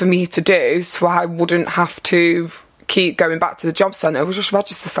thing for me to do, so I wouldn't have to keep going back to the job centre, was just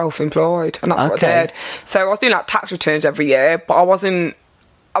register self-employed, and that's what I did. So I was doing like tax returns every year, but I wouldn't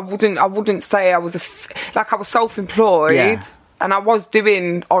say I was I was self-employed. Yeah. And I was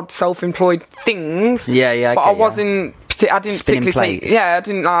doing odd self-employed things. Yeah, but I wasn't. I didn't particularly take. Yeah, I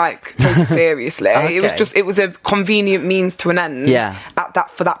didn't take it seriously. It was a convenient means to an end. Yeah.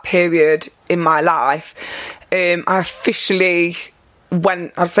 For that period in my life, I officially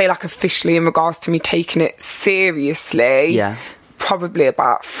went. I'd say officially in regards to me taking it seriously. Yeah. Probably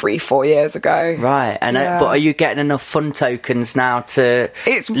about 3-4 years ago. Right, and but are you getting enough fun tokens now to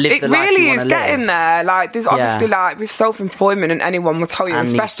live the life you want to live? It really is getting there. There's obviously with self-employment, and anyone will tell you, and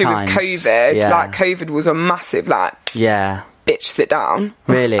especially with COVID, COVID was a massive bitch, sit down.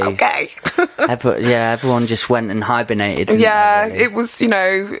 Really? Okay. Everyone just went and hibernated. Really? It was.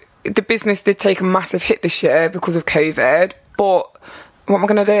 The business did take a massive hit this year because of COVID, but what am I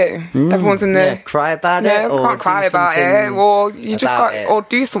going to do? Everyone's in there. Cry about it? No, can't cry about it. Or you just got, or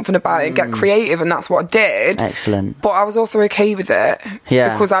do something about it, get creative, and that's what I did. Excellent. But I was also okay with it.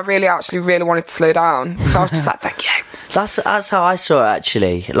 Yeah. Because I really wanted to slow down. So I was just thank you. That's how I saw it,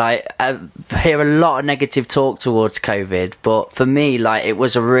 actually. I hear a lot of negative talk towards COVID, but for me, it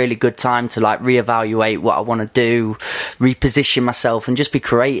was a really good time to reevaluate what I want to do, reposition myself, and just be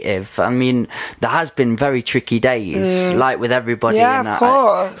creative. I mean, there has been very tricky days, with everybody. Yeah, of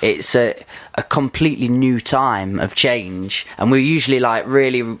course. It's a completely new time of change, and we usually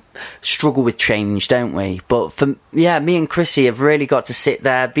really struggle with change, don't we? But for me and Chrissy have really got to sit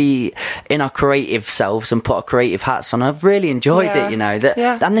there, be in our creative selves, and put our creative hats on. I've really enjoyed it,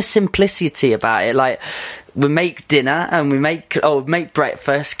 and the simplicity about it. We make dinner and we make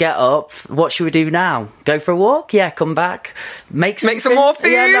breakfast, get up, what should we do now? Go for a walk? Yeah, come back, make some more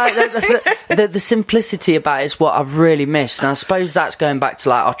food. The simplicity about it is what I've really missed, and I suppose that's going back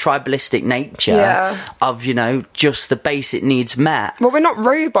to our tribalistic nature of just the basic needs met. Well, we're not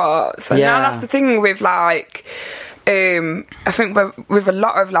robots, and now that's the thing with I think with a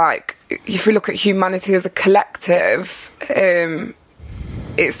lot of if you look at humanity as a collective,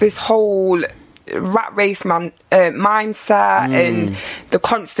 it's this whole rat race mindset and the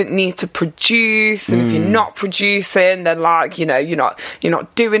constant need to produce, and if you're not producing, then you're not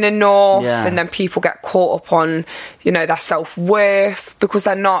doing enough, and then people get caught up on their self-worth because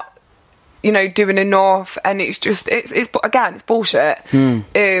they're not doing enough, and it's bullshit.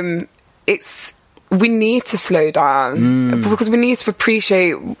 We need to slow down because we need to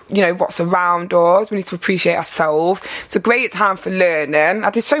appreciate, what's around us. We need to appreciate ourselves. It's a great time for learning. I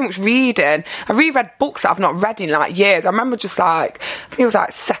did so much reading. I reread books that I've not read in years. I remember just I think it was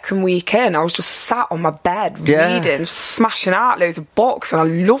second week in, I was just sat on my bed reading, smashing out loads of books, and I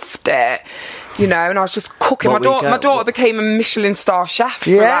loved it. And I was just cooking. My daughter became a Michelin star chef.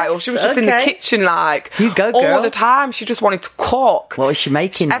 She was just in the kitchen you go, girl. all the time. She just wanted to cook. What was she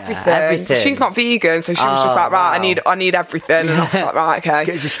making? Everything. She's not vegan, so she was just right, I need everything. And I was right, okay.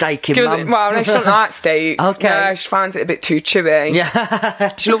 Give us a steak in, Mum. Well, no, she doesn't like steak. Okay. No, she finds it a bit too chewy.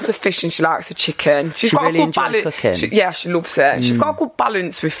 Yeah. She loves the fish and she likes the chicken. She's got really a good balance. Cooking. She loves it. She's got a good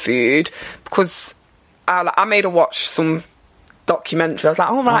balance with food because I made her watch some documentary.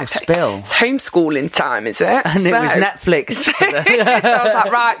 I was it's homeschooling time, is it? And it was Netflix. So I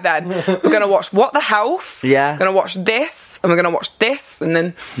was right then, we're going to watch What the Health. Yeah. We're going to watch this, and we're going to watch this, and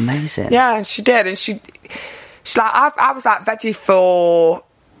then amazing. Yeah, and she did, and she's I was veggie for.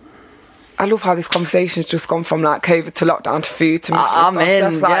 I love how this conversation's just gone from COVID to lockdown to food to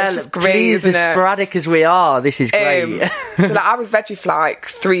Michelin star chefs. It's just great, please, isn't as sporadic as we are, this is great. So I was veggie for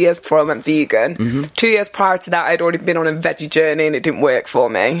 3 years before I went vegan. 2 years prior to that, I'd already been on a veggie journey and it didn't work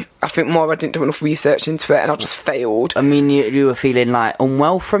for me. I think I didn't do enough research into it and I just failed. I mean, you were feeling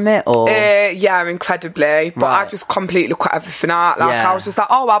unwell from it, or? Yeah, incredibly. But I just completely cut everything out. I was just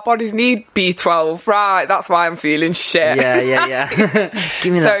our bodies need B12. Right, that's why I'm feeling shit. Yeah.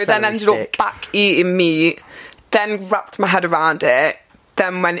 Give me that so then ended up back eating meat, then wrapped my head around it,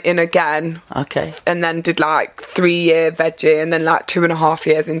 then went in again. Okay. And then did 3-year veggie, and then 2.5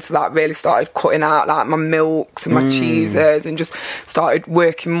 years into that really started cutting out my milks and my cheeses and just started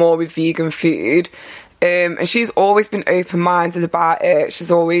working more with vegan food. And she's always been open-minded about it.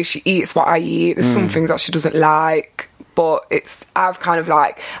 She eats what I eat. There's some things that she doesn't like, but I've kind of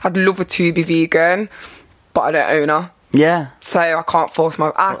I'd love her to be vegan, but I don't own her. Yeah. So I can't force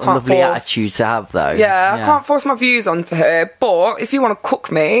lovely attitude to have, though. Yeah, I can't force my views onto her. But if you want to cook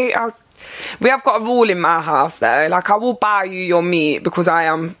me, We have got a rule in my house though. Like, I will buy you your meat because I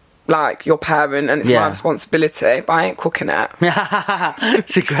am like your parent and it's my responsibility, but I ain't cooking it.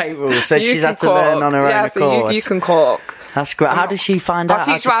 It's a great rule. So she's had to learn on her own accord. So you can cook. That's great. How does she find out?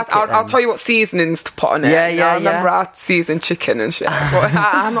 I'll teach her. I'll tell you what seasonings to put on it. I remember I seasoned chicken and shit. But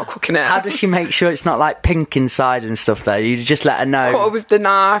I'm not cooking it. How does she make sure it's not like pink inside and stuff though? You just let her know. Cut it with the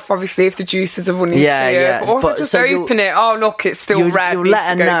knife, obviously, if the juices are running clear. But also just open it. Oh look, it's still red. You'll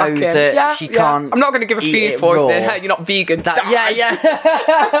let her know that she can't. I'm not going to give her food poisoning. Hey, you're not vegan. I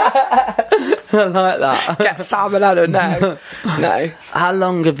like that. Get salmonella. No. How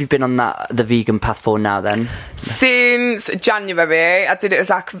long have you been on the vegan path for now then? Since January. I did it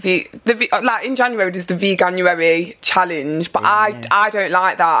as like like in January there's the Veganuary challenge, but I don't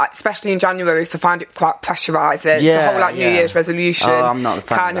like that, especially in January, because I find it quite pressurising. It's the whole like New Year's resolution I'm not a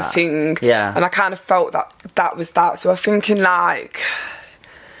fan kind of thing. Yeah. And I kind of felt that was that. So I'm thinking like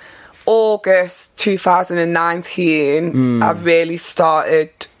August 2019 I really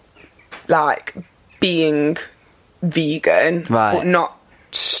started like being vegan, but not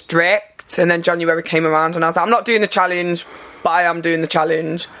strict. And then January came around and I was like, I'm not doing the challenge, but I am doing the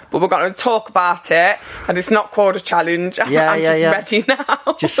challenge. But we're going to talk about it, and it's not called a challenge. I'm just ready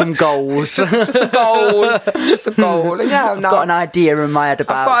now. Just some goals. just a goal. Just a goal. And I've got an idea in my head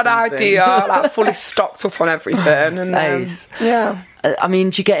about I've got an idea, like fully stocked up on everything. And nice. I mean,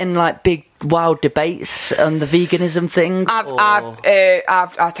 do you get in like big wild debates on the veganism thing?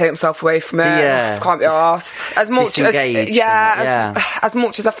 I take myself away from it. I can't be arsed. As much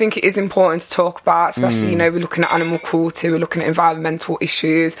as I think it is important to talk about, especially we're looking at animal cruelty, we're looking at environmental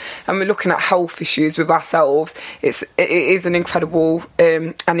issues, and we're looking at health issues with ourselves. It is an incredible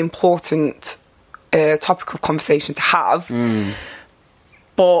and important topic of conversation to have.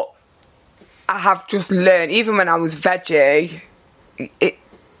 But I have just learned, even when I was veggie, you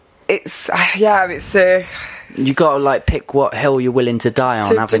got to like pick what hill you're willing to die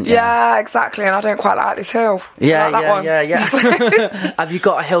on, haven't you? Yeah, exactly. And I don't quite like this hill. Yeah. Have you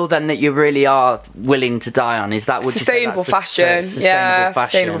got a hill then that you really are willing to die on? Is that what sustainable fashion?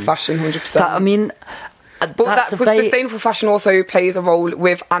 Sustainable fashion, 100%. I mean. But sustainable fashion also plays a role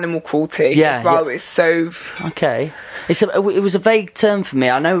with animal cruelty as well. It's so... Okay. It was a vague term for me.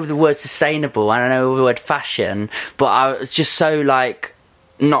 I know the word sustainable and I know the word fashion, but I was just so like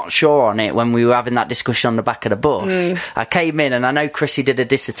not sure on it when we were having that discussion on the back of the bus. I came in and I know Chrissy did a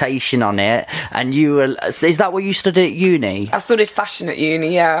dissertation on it, and you were... Is that what you studied at uni? I studied fashion at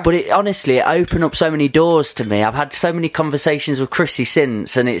uni, yeah. But it opened up so many doors to me. I've had so many conversations with Chrissy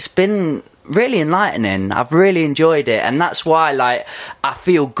since, and it's been really enlightening. I've really enjoyed it, and that's why like I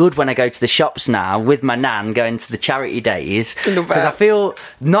feel good when I go to the shops now with my nan, going to the charity days, because I feel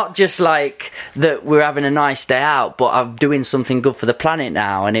not just like that we're having a nice day out, but I'm doing something good for the planet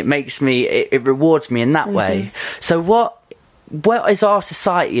now, and it makes me it rewards me in that way. So what is our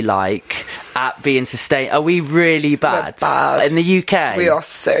society like at being sustainable? Are we really bad? We're bad in the UK? We are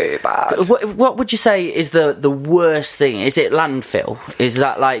so bad. What would you say is the worst thing? Is it landfill? Is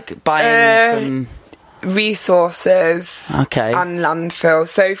that like buying from resources and landfill?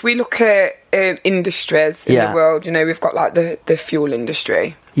 So if we look at industries in the world, we've got like the fuel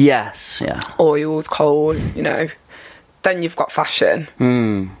industry. Yes, oils, coal, then you've got fashion,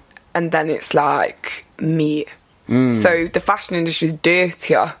 and then it's like meat. So the fashion industry is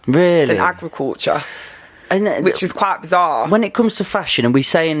dirtier than agriculture, which is quite bizarre. When it comes to fashion, are we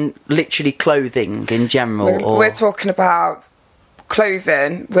saying literally clothing in general? We're talking about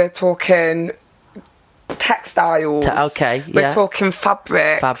clothing, we're talking textiles. We're talking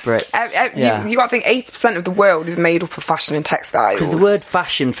fabrics. You got to think 80% of the world is made up of fashion and textiles. Because the word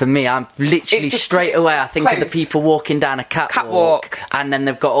fashion for me, I'm literally straight away I think of the people walking down a catwalk, and then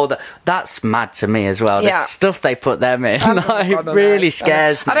they've got all the... That's mad to me as well. The stuff they put them in really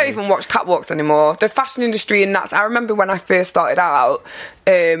scares me. I don't even watch catwalks anymore. The fashion industry, and I remember when I first started out,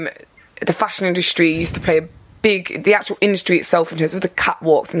 the fashion industry used to play the actual industry itself in terms of the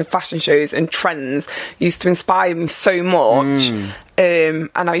catwalks and the fashion shows and trends used to inspire me so much. And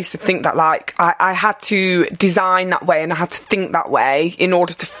I used to think that like I had to design that way and I had to think that way in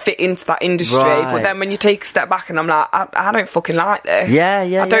order to fit into that industry. But then when you take a step back and I'm like, I don't fucking like this.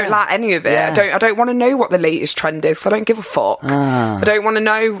 I don't like any of it. I don't want to know what the latest trend is, so I don't give a fuck. I don't want to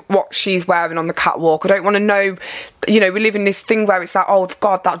know what she's wearing on the catwalk. I don't want to know, we live in this thing where it's like, oh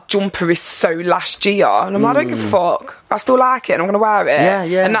God, that jumper is so last year, and I'm like, I don't give a fuck. I still like it and I'm going to wear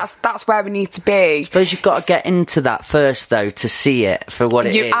it. And that's where we need to be. I suppose you've got to get into that first though to see see it for what it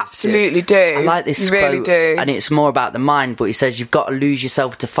is. You absolutely do. I like this you quote, really do. and it's more about the mind, but he says you've got to lose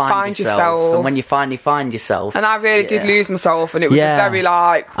yourself to find yourself. And when you finally find yourself... And I really did lose myself, and it was a very,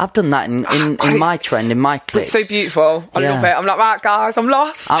 like... I've done that in my trend, in my clips. It's so beautiful. I love it. I'm like, right, guys, I'm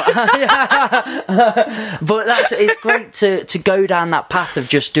lost. But it's great to go down that path of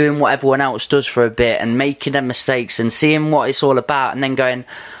just doing what everyone else does for a bit and making their mistakes and seeing what it's all about, and then going,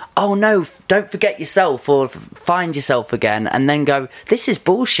 oh no, don't forget yourself, or find yourself again, and then go, this is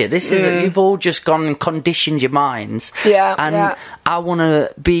bullshit. This is you've all just gone and conditioned your minds. I want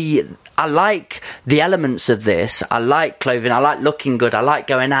to be... I like the elements of this. I like clothing. I like looking good. I like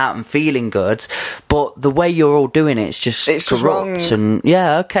going out and feeling good. But the way you're all doing it's just corrupt. Wrong. And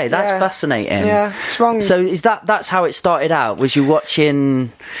that's fascinating. Yeah, it's wrong. So that's how it started out? Was you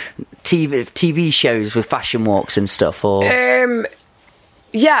watching TV shows with fashion walks and stuff, or?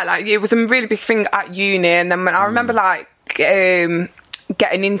 Yeah, like it was a really big thing at uni, and then when I remember like getting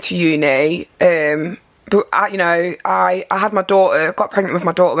into uni. But I had my daughter, got pregnant with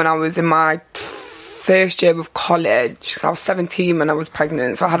my daughter when I was in my first year of college. I was 17 when I was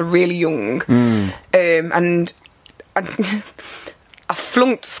pregnant, so I had a really young. And I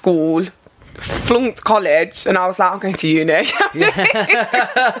flunked school, flunked college, and I was like, I'm going to uni.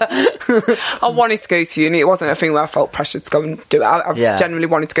 I wanted to go to uni. It wasn't a thing where I felt pressured to go and do it. I genuinely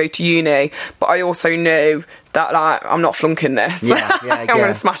wanted to go to uni, but I also knew that like I'm not flunking this. I'm going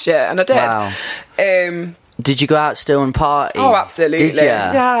to smash it, and I did. Wow. Did you go out still and party? Oh, absolutely. Did you?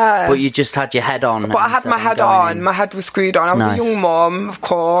 Yeah. But you just had your head on. But I had my head on. My head was screwed on. I was a young mum, of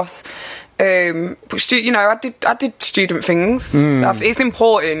course. But I did student things. It's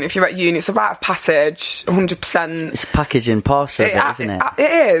important if you're at uni. It's a rite of passage, 100%. It's package and parcel, isn't it?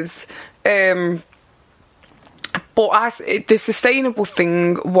 It is. But the sustainable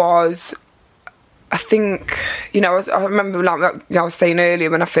thing was, I think, I remember like I was saying earlier,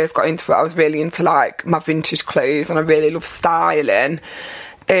 when I first got into it, I was really into like my vintage clothes, and I really love styling.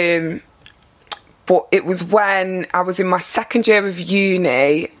 But it was when I was in my second year of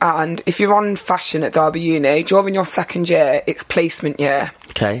uni, and if you're on fashion at Derby Uni, during your second year, it's placement year.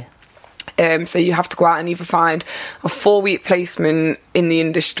 Okay. So you have to go out and either find a 4-week placement in the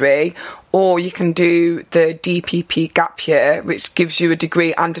industry, or you can do the DPP gap year, which gives you a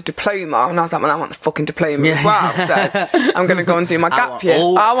degree and a diploma. And I was like, well, I want the fucking diploma as well. So I'm going to go and do my gap year.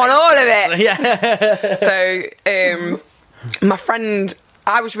 I want all of it. Yeah. So my friend...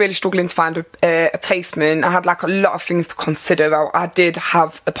 I was really struggling to find a placement. I had like a lot of things to consider. I did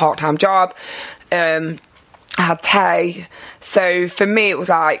have a part-time job. I had Tay. So for me, it was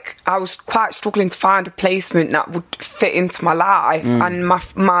like I was quite struggling to find a placement that would fit into my life. And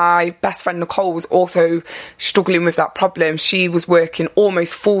my best friend Nicole was also struggling with that problem. She was working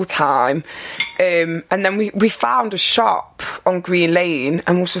almost full-time. And then we found a shop on Green Lane,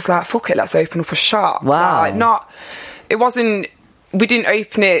 and was just like, fuck it, let's open up a shop. Wow. We didn't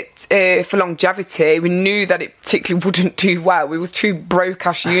open it for longevity. We knew that it particularly wouldn't do well. We was two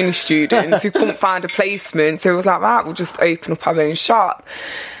broke-ass uni students who couldn't find a placement. So it was like, right, we'll just open up our own shop.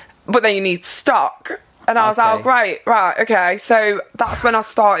 But then you need stock. And I was like, oh, great, right, okay. So that's when I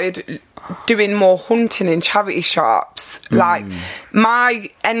started doing more hunting in charity shops. Like, my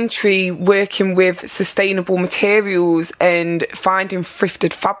entry working with sustainable materials and finding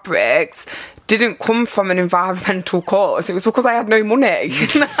thrifted fabrics didn't come from an environmental cause. It was because I had no money. Mate,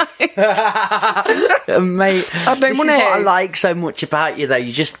 I had no money. Is what I like so much about you, though.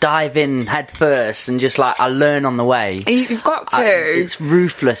 You just dive in head first and just like, I learn on the way. You've got to. It's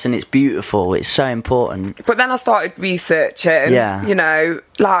ruthless and it's beautiful. It's so important. But then I started researching,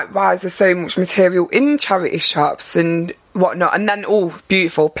 like, why is there so much material in charity shops and whatnot? And then,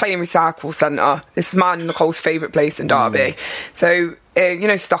 beautiful, Play and Recycle Centre. This is mine and Nicole's favourite place in Derby. So,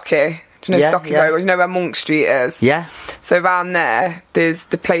 Stocky. Do you know Stocky Road? You know where Monk Street is? Yeah. So around there, there's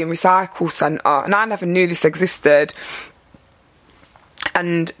the Play and Recycle Centre. And I never knew this existed.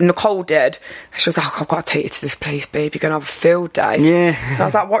 And Nicole did. She was like, I've got to take you to this place, babe. You're going to have a field day. Yeah. And I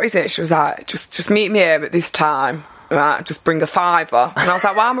was like, what is it? She was like, just meet me here at this time. Right, just bring a $5. And I was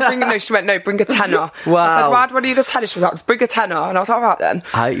like, why am I bringing no? She went, no, bring a $10. Wow. I said, why do I need a $10? She was like, just bring a $10. And I was like, all right then.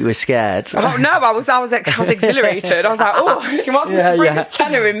 I hope you were scared. Oh no, I was exhilarated. I was like, she wants me to bring a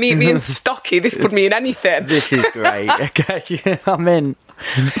 $10 and meet me in Stocky. This could mean anything. This is great. Okay, I'm in.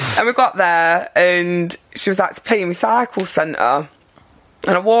 And we got there, and she was like, it's Play and Recycle Centre.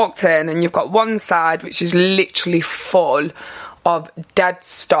 And I walked in, and you've got one side which is literally full of dead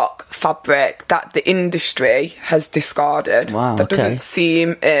stock fabric that the industry has discarded. Wow, that doesn't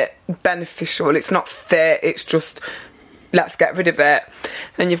seem beneficial. It's not fit. It's just let's get rid of it.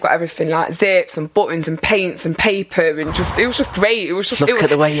 Then you've got everything like zips and buttons and paints and paper, and just it was just great. It was just Look at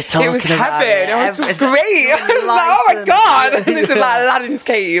the way you're talking it was about heaven. It was just great. I was like, oh my god, and this is like Aladdin's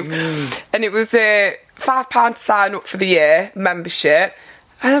cave, and it was £5 to sign up for the year membership.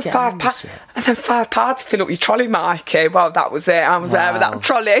 And then £5 to fill up your trolley, Mikey. Well, that was it. I was there with that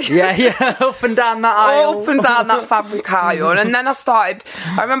trolley. Yeah, up and down that aisle. Up and down that fabric aisle. And then I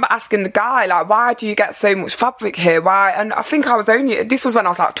remember asking the guy, like, why do you get so much fabric here? Why? And I think this was when I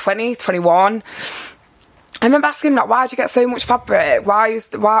was like 20, 21. I remember asking him, like, why do you get so much fabric? Where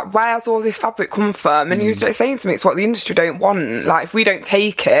has all this fabric come from? And he was just saying to me, it's what the industry don't want. Like, if we don't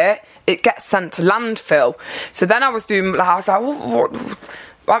take it, it gets sent to landfill. So then I was like, what?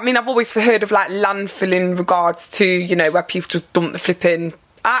 I mean, I've always heard of like landfill in regards to, you know, where people just dump the flipping.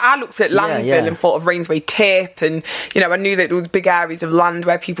 I looked at landfill and thought of Rainsway Tip, and, you know, I knew that there was big areas of land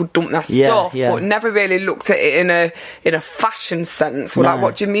where people dump their stuff, but never really looked at it in a fashion sense. Well, like,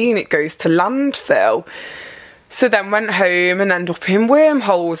 what do you mean it goes to landfill? So then went home and ended up in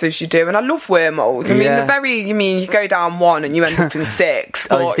wormholes, as you do, and I love wormholes. I mean, you go down one and you end up in 6. Is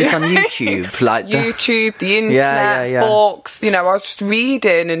this on YouTube? Like YouTube, the internet, books. You know, I was just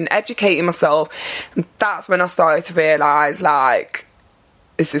reading and educating myself. And that's when I started to realise, like,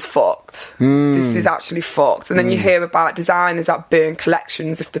 this is fucked. This is actually fucked. And then you hear about designers that burn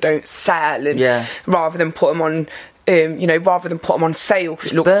collections if they don't sell, and rather than put them on, on sale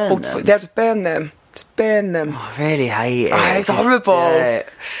because it looks good, they'll just burn them. Just burn them. Oh, I really hate it. It's horrible. Yeah.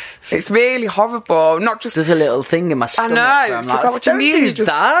 It's really horrible. Not just. There's a little thing in my stomach. I know. It's just like, what do you mean? You just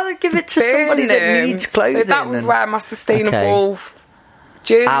that. Give it to somebody that needs clothing. So that was where my sustainable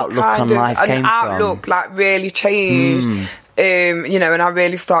journey outlook on life came from. Like, really changed. You know, and I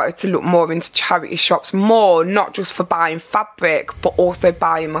really started to look more into charity shops more, not just for buying fabric, but also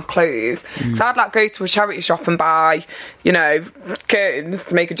buying my clothes. So I'd like go to a charity shop and buy, you know, curtains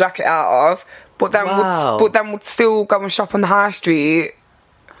to make a jacket out of. But then would still go and shop on the high street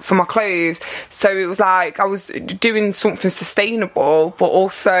for my clothes. So it was like I was doing something sustainable, but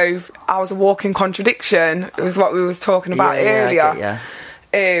also I was a walking contradiction. It was what we was talking about earlier.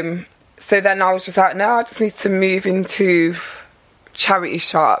 So then I was just like, no, I just need to move into charity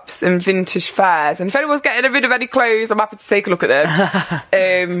shops and vintage fairs, and if anyone's getting rid of any clothes, I'm happy to take a look at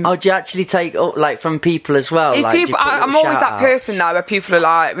them. Do you actually take like from people as well? If people, I'm always that person now where people are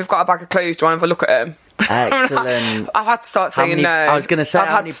like, we've got a bag of clothes, do you want to have a look at them? Excellent. I've had to start saying no. I was going to say,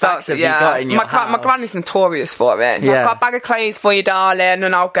 how many bags have you got in your house? My granny's notorious for it. So I've got a bag of clothes for you, darling,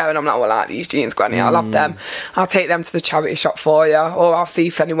 and I'll go, and I'm like, well, I like these jeans, granny, I love them. I'll take them to the charity shop for you, or I'll see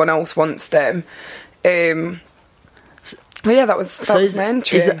if anyone else wants them. But yeah, that was my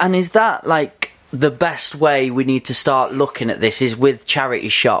entry. Is that like the best way we need to start looking at this? Is with charity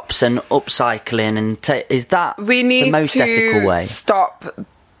shops and upcycling, and is that the most ethical way? We need to stop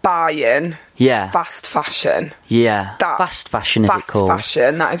buying fast fashion. Fast fashion is it called? Fast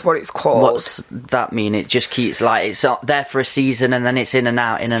fashion, that is what it's called. What's that mean? It just keeps like it's there for a season and then it's in and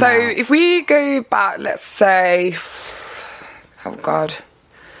out, in and out. So if we go back, let's say, oh God,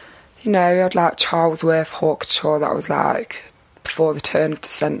 you know, you had like Charlesworth haute couture, that was like before the turn of the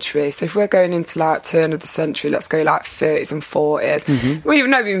century. So if we're going into like turn of the century, let's go like 30s and 40s. We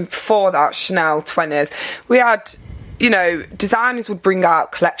even know even before that, Chanel 20s. We had, you know, designers would bring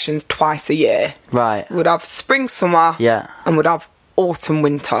out collections twice a year. Right. Would have spring, summer, and would have autumn,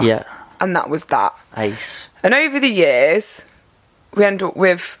 winter. Yeah. And that was that. Ace. And over the years, we end up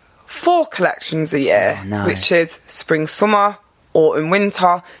with 4 collections a year, which is spring, summer, autumn,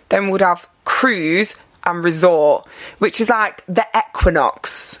 winter. Then we'd have cruise and resort, which is like the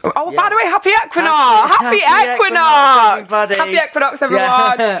equinox. Oh, by the way, happy equinox! Happy equinox! Happy equinox,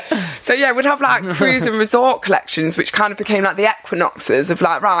 everyone! So yeah, we'd have like cruise and resort collections, which kind of became like the equinoxes of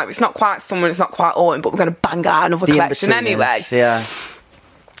like, right, it's not quite summer, it's not quite autumn, but we're going to bang out another collection anyway. Yeah.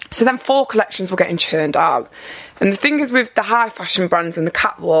 So then 4 collections were getting churned out. And the thing is with the high fashion brands and the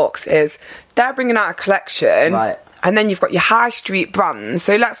catwalks is they're bringing out a collection, right, and then you've got your high street brands.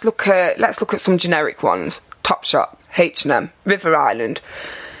 So let's look at some generic ones. Topshop, H&M, River Island,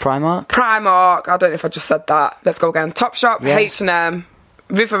 Primark. I don't know if I just said that. Let's go again. Topshop, H&M,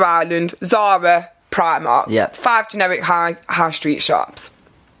 River Island, Zara, Primark. Yeah. 5 generic high street shops.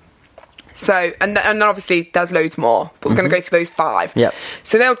 So and then obviously there's loads more, but we're going to go for those 5. Yeah.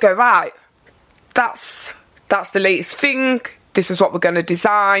 So they'll go, right, that's the latest thing. This is what we're going to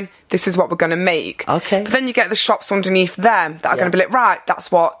design. This is what we're going to make. Okay. But then you get the shops underneath them that are going to be like, right,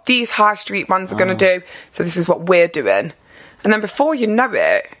 that's what these high street brands are going to do. So this is what we're doing. And then before you know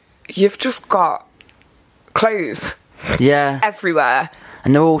it, you've just got clothes. Yeah. Everywhere.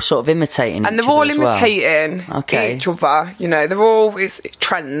 And they're all sort of imitating And each they're all other as well. imitating Okay. each other, you know, they're all, it's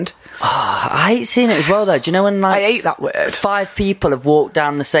trend. I hate seeing it as well, though. Do you know when, like, I hate that word. 5 people have walked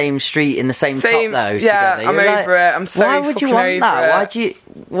down the same street in the same top, though, yeah, together? I'm You're over it. I'm so why would you fucking want over that? it.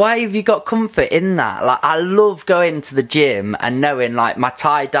 Why have you got comfort in that? Like, I love going to the gym and knowing, like, my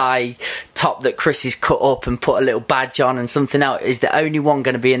tie-dye top that Chris has cut up and put a little badge on and something else is the only one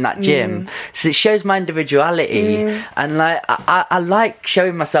going to be in that gym. So it shows my individuality. And, like, I like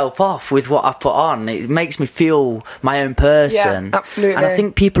showing myself off with what I put on. It makes me feel my own person. Yeah, absolutely. And I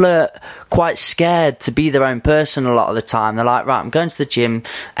think people are quite scared to be their own person a lot of the time. They're like, right, I'm going to the gym,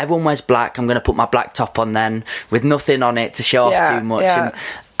 everyone wears black, I'm going to put my black top on then with nothing on it to show off too much. Yeah.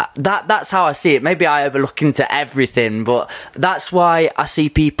 And that's how I see it. Maybe I overlook into everything, but that's why I see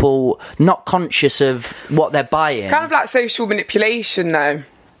people not conscious of what they're buying. Kind of like social manipulation, though.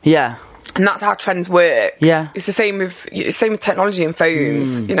 Yeah. And that's how trends work. Yeah. It's the same with technology and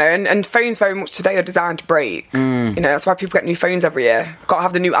phones, you know, and phones very much today are designed to break. You know, that's why people get new phones every year. I've got to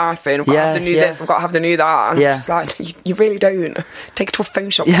have the new iPhone, I've got to have the new this, I've got to have the new that. And I'm just like, you really don't. Take it to a phone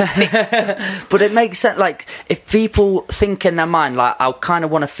shop. But it makes sense, like, if people think in their mind, like, I kind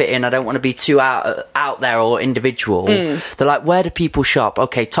of want to fit in, I don't want to be too out there or individual, they're like, where do people shop?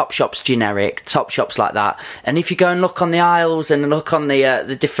 Okay, Topshop's generic, Topshop's like that. And if you go and look on the aisles and look on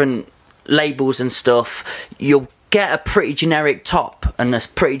the different labels and stuff, you'll get a pretty generic top and a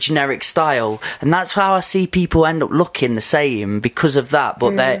pretty generic style, and that's how I see people end up looking the same because of that.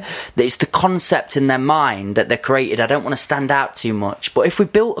 But it's the concept in their mind that they're created. I don't want to stand out too much, but if we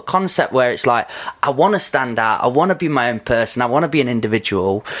built a concept where it's like, I want to stand out, I want to be my own person, I want to be an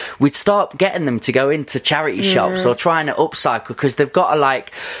individual, we'd start getting them to go into charity shops or trying to upcycle, because they've got to,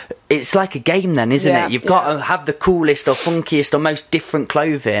 like, it's like a game then, isn't it? You've got to have the coolest or funkiest or most different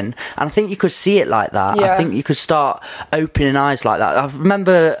clothing, and I think you could see it like that. I think you could start opening eyes like that. I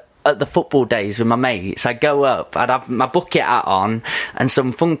remember at the football days with my mates, I'd go up, I'd have my bucket hat on and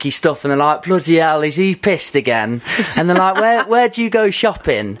some funky stuff, and they're like, bloody hell, is he pissed again? And they're like, where do you go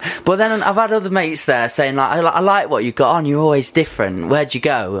shopping? But then I've had other mates there saying, like, I like what you got on, you're always different, where'd you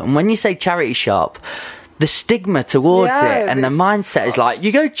go? And when you say charity shop, the stigma towards it and the mindset is like,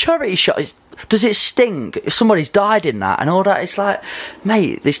 you go charity shop, does it stink if somebody's died in that and all that? It's like,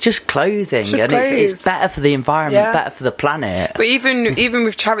 mate, it's just clothing, and it's better for the environment, better for the planet. But even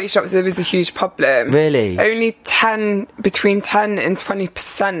with charity shops, there is a huge problem. Really? Only between 10 and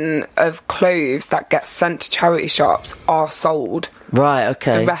 20% of clothes that get sent to charity shops are sold. Right,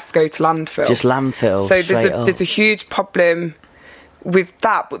 okay. The rest go to landfill. Just landfill. So there's a huge problem with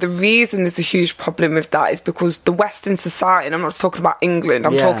that, but the reason there's a huge problem with that is because the Western society, and I'm not talking about England,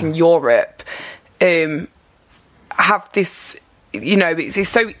 I'm talking Europe, have this, you know, it's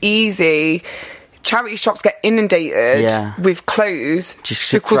so easy. Charity shops get inundated with clothes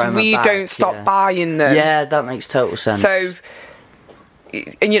just because we don't stop buying them. Yeah, that makes total sense. So,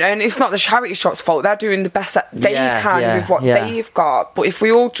 and, you know, and it's not the charity shop's fault. They're doing the best that they can with what they've got. But if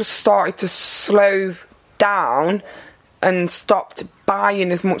we all just started to slow down and stopped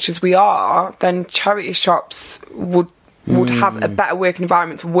buying as much as we are, then charity shops would have a better working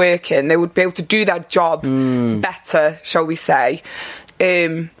environment to work in. They would be able to do their job better, shall we say.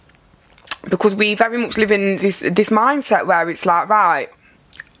 Because we very much live in this mindset where it's like, right,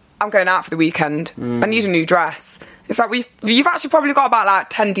 I'm going out for the weekend, I need a new dress. It's like you've actually probably got about like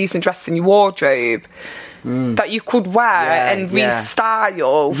 10 decent dresses in your wardrobe that you could wear and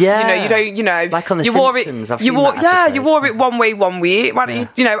restyle. Yeah. You know, you don't, you know, like on the you Simpsons. you wore it one way 1 week. Why don't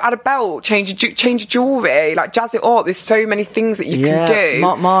you know, add a belt, change your jewellery, like jazz it up. There's so many things that you can do.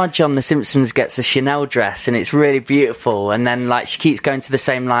 Marge on the Simpsons gets a Chanel dress and it's really beautiful, and then like she keeps going to the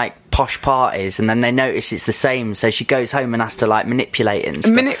same like posh parties, and then they notice it's the same, so she goes home and has to like manipulate it and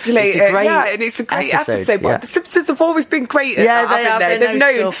stuff. And it's a great episode. But the Simpsons have always been great at that, haven't they? They've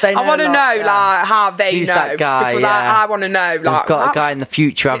known. I want to know like how they know. That guy, because I want to know. Like, they've got a guy in the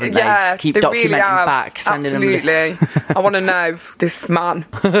future, haven't they? Keep documenting really back, sending them. I want to know this man,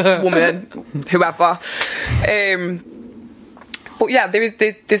 woman, whoever. But yeah,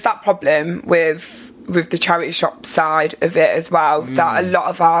 there's that problem with the charity shop side of it as well, that a lot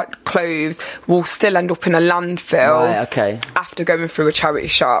of our clothes will still end up in a landfill after going through a charity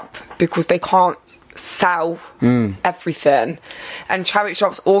shop because they can't sell everything. And charity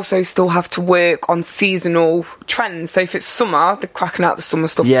shops also still have to work on seasonal trends. So if it's summer, they're cracking out the summer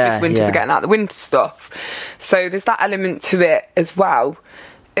stuff. If it's winter, they're getting out the winter stuff. So there's that element to it as well.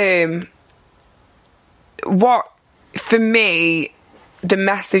 What, for me, the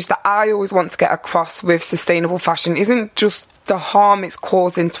message that I always want to get across with sustainable fashion isn't just the harm it's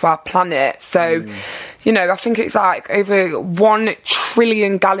causing to our planet. So You know, I think it's like over 1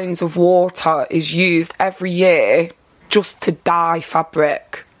 trillion gallons of water is used every year just to dye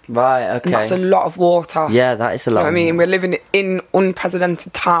fabric. Right, okay. And that's a lot of water. Yeah, that is a lot. You know what I mean? We're living in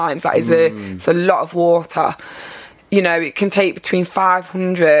unprecedented times. That is it's a lot of water. You know, it can take between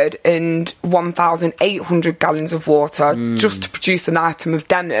 500 and 1,800 gallons of water just to produce an item of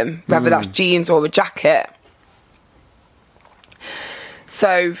denim, whether that's jeans or a jacket.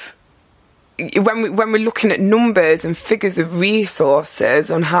 So when we're looking at numbers and figures of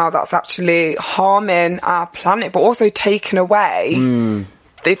resources on how that's actually harming our planet, but also taking away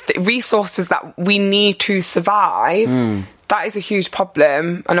the resources that we need to survive, that is a huge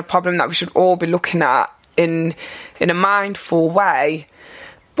problem, and a problem that we should all be looking at in a mindful way.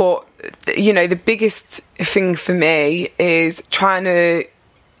 But, you know, the biggest thing for me is trying to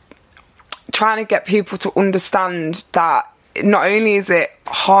get people to understand that not only is it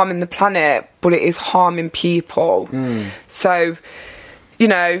harming the planet, but it is harming people. So, you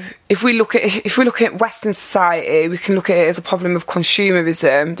know, if we look at Western society, we can look at it as a problem of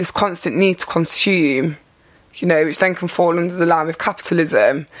consumerism, this constant need to consume, you know, which then can fall under the line of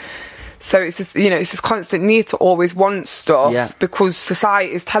capitalism. So it's just, you know, it's this constant need to always want stuff because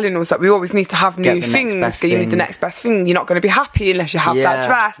society is telling us that we always need to have new things. You need the next best thing. You're not going to be happy unless you have that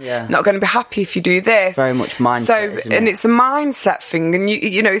dress. You're not going to be happy if you do this. Very much mindset. So, isn't it? And it's a mindset thing. And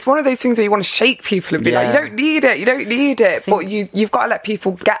you know, it's one of those things where you want to shake people and be like, you don't need it. But you've got to let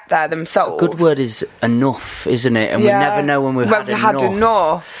people get there themselves. A good word is enough, isn't it? And we never know when we've had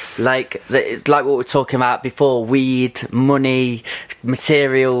enough. Like it's like what we were talking about before: weed, money,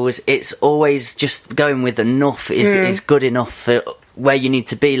 materials. It's always just going with enough is good enough for where you need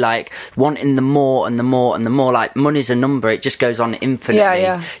to be. Like wanting the more and the more and the more. Like money's a number; it just goes on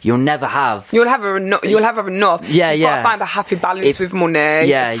infinitely. You'll never have. You'll have enough. You've got to find a happy balance with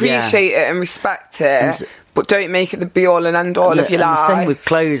money. Appreciate it and respect it. But don't make it the be-all and end-all of your life. The same with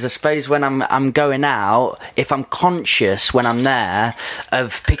clothes. I suppose when I'm going out, if I'm conscious when I'm there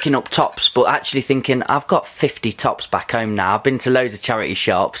of picking up tops, but actually thinking, I've got 50 tops back home now. I've been to loads of charity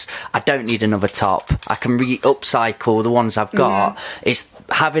shops. I don't need another top. I can upcycle the ones I've got. It's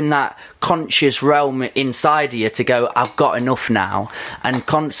having that conscious realm inside of you to go, I've got enough now, and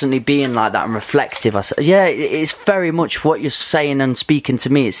constantly being like that and reflective. It's very much what you're saying and speaking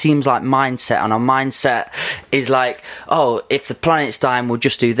to me. It seems like mindset, and our mindset is like, oh, if the planet's dying, we'll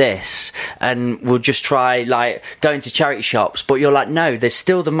just do this, and we'll just try like going to charity shops. But you're like, no, there's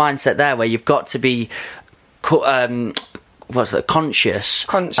still the mindset there where you've got to be conscious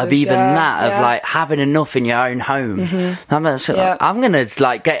of even that, of like having enough in your own home. I'm gonna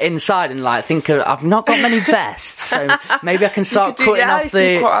like get inside and like think I've not got many vests, so maybe I can start cutting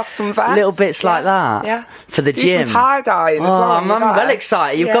off the little bits like that for the gym. Some tie-dyeing as well. I'm well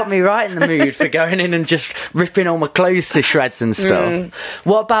excited. You've got me right in the mood for going in and just ripping all my clothes to shreds and stuff.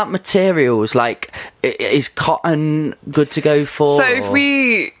 What about materials? Like, is cotton good to go for? So if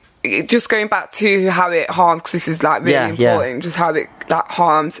we just going back to how it harms, because this is like really important, just how it like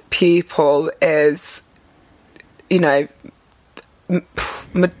harms people is, you know,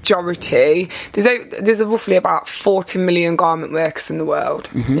 majority. There's roughly about 40 million garment workers in the world,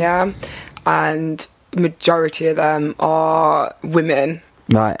 and majority of them are women,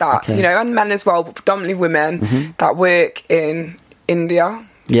 right? You know, and men as well, but predominantly women that work in India.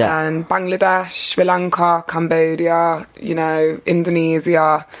 And Bangladesh, Sri Lanka, Cambodia, you know,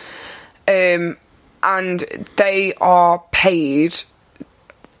 Indonesia, and they are paid.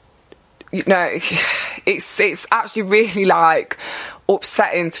 You know, it's actually really like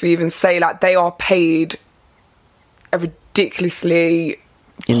upsetting to even say like they are paid a ridiculously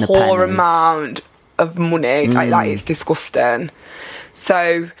poor amount of money. Like it's disgusting.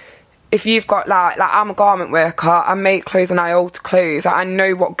 So if you've got like I'm a garment worker, I make clothes and I alter clothes. I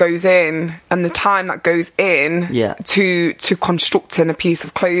know what goes in and the time that goes in to constructing a piece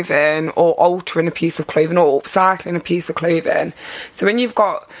of clothing or altering a piece of clothing or upcycling a piece of clothing. So when you've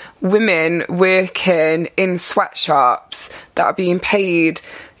got women working in sweatshops that are being paid,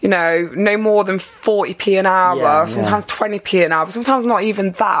 you know, no more than 40p an hour, sometimes 20p an hour, sometimes not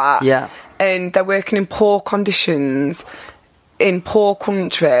even that. And they're working in poor conditions in poor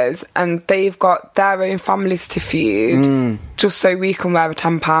countries, and they've got their own families to feed just so we can wear a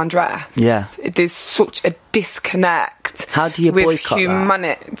 £10 dress. There's such a disconnect. How do you boycott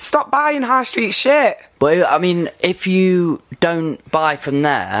humanity? Stop buying high street shit. But I mean, if you don't buy from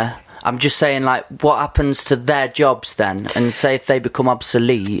there, I'm just saying, like, what happens to their jobs then? And say if they become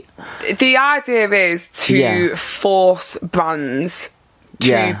obsolete? The idea is to force brands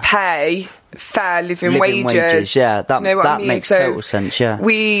to pay fair living wages. Yeah, that, Do you know what I that mean? makes So total sense, yeah.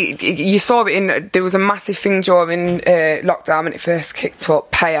 You saw it there was a massive thing during lockdown when it first kicked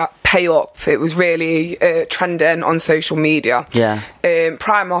up, pay up. It was really trending on social media. Yeah.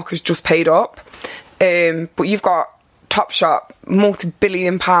 Primark has just paid up. But you've got Topshop,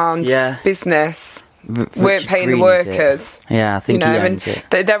 multi-billion pound business, weren't paying the workers. Yeah, I think he owns and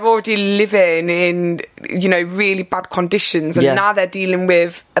it. they're already living in, really bad conditions, and now they're dealing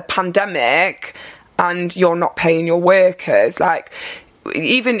with a pandemic, and you're not paying your workers. Like,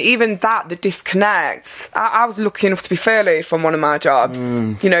 even that, the disconnect. I was lucky enough to be furloughed from one of my jobs.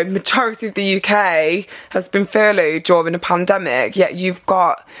 Majority of the UK has been furloughed during a pandemic, yet you've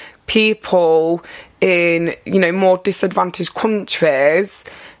got people in, more disadvantaged countries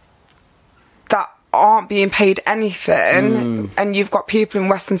that aren't being paid anything, and you've got people in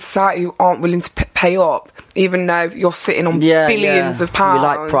Western society who aren't willing to pay up, even though you're sitting on billions of pounds. We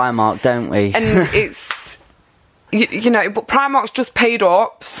like Primark, don't we? And it's, but Primark's just paid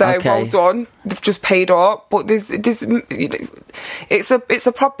up, so well done. They've just paid up, but there's it's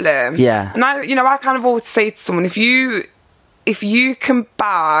a problem. Yeah. And I kind of always say to someone, if you can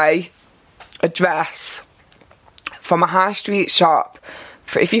buy a dress from a high street shop,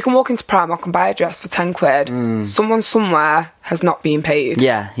 if you can walk into Primark and buy a dress for 10 quid, someone somewhere has not been paid.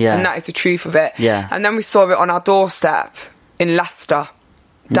 Yeah. And that is the truth of it. Yeah. And then we saw it on our doorstep in Leicester,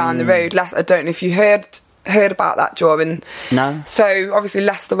 down the road. I don't know if you heard about that during. No. So obviously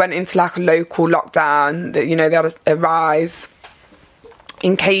Leicester went into like a local lockdown. They had a rise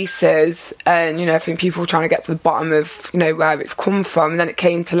in cases, and I think people were trying to get to the bottom of where it's come from, and then it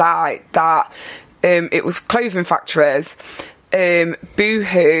came to light that it was clothing factories.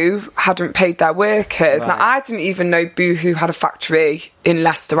 Boohoo hadn't paid their workers. Right. Now, I didn't even know Boohoo had a factory in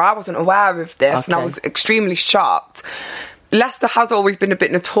Leicester. I wasn't aware of this, and I was extremely shocked. Leicester has always been a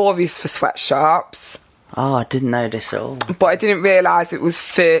bit notorious for sweatshops. Oh, I didn't know this at all. But I didn't realise it was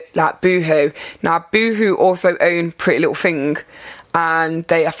for like Boohoo. Now, Boohoo also own Pretty Little Thing, and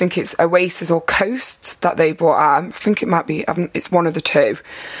I think it's Oasis or Coast that they brought out. I think it might be, it's one of the two.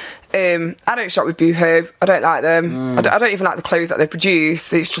 I don't shop with Boohoo. I don't like them. I don't even like the clothes that they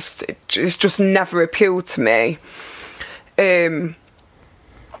produce. It's just never appealed to me.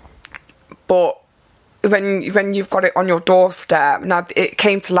 But when you've got it on your doorstep, now it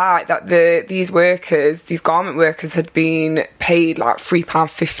came to light that these garment workers had been paid like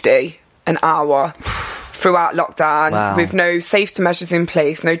 £3.50 an hour throughout lockdown, with no safety measures in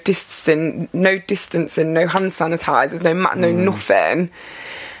place, no distancing, no hand sanitizers, no nothing.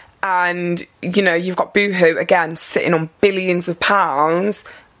 And you've got Boohoo again sitting on billions of pounds,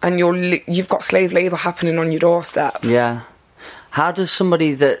 and you've got slave labour happening on your doorstep. Yeah. How does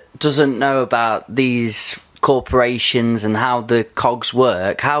somebody that doesn't know about these corporations and how the cogs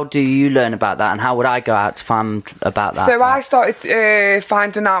work, how do you learn about that, and how would I go out to find about that? So I started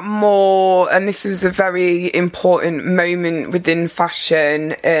finding out more, and this was a very important moment within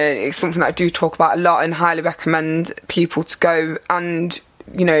fashion. It's something that I do talk about a lot and highly recommend people to go and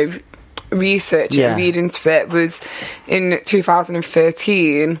research it and read into it. Was in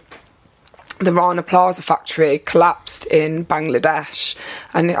 2013, the Rana Plaza factory collapsed in Bangladesh,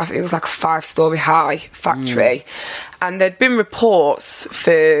 and it was like a 5-story high factory. And there'd been reports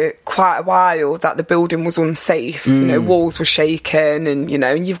for quite a while that the building was unsafe. Walls were shaking, and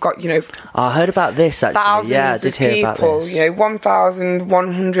and you've got I heard about this actually. Thousands of people.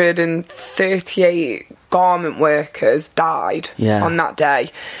 1,138 garment workers died on that day.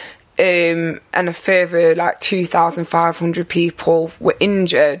 And a further like 2,500 people were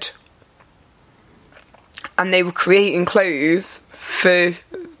injured. And they were creating clothes for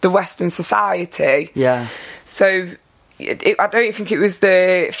the Western society. Yeah. So I don't think it was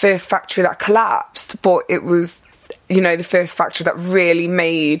the first factory that collapsed, but it was, the first factory that really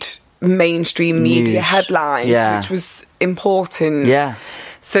made mainstream media headlines, which was important. Yeah.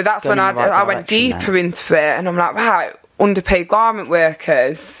 So that's when I went deeper into it, and I'm like, right, underpaid garment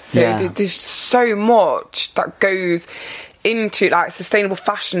workers. So there's so much that goes into like sustainable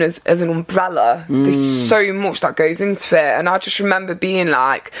fashion as an umbrella. There's so much that goes into it, and I just remember being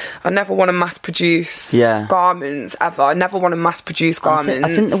like, I never want to mass produce garments ever. I never want to mass produce garments.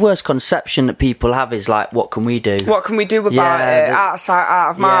 I think the worst conception that people have is like, what can we do? What can we do about it? Out of sight,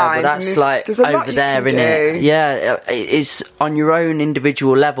 out of mind. But that's like over there, isn't it? Yeah, it's on your own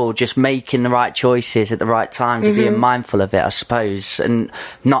individual level, just making the right choices at the right times and being mindful of it, I suppose, and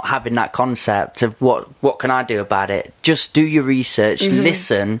not having that concept of what can I do about it. Just do your research,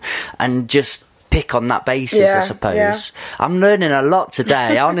 listen, and just pick on that basis, I suppose. Yeah. I'm learning a lot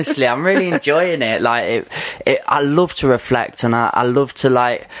today. Honestly, I'm really enjoying it. Like, I love to reflect, and I love to,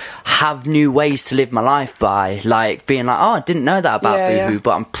 like, have new ways to live my life by. Like, being like, oh, I didn't know that about Boohoo,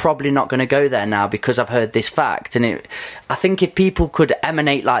 but I'm probably not going to go there now because I've heard this fact. And I think if people could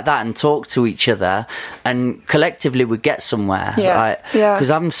emanate like that and talk to each other, and collectively we'd get somewhere. Because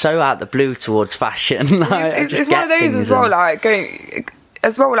I'm so out the blue towards fashion. Like, it's one of those as well, like, going...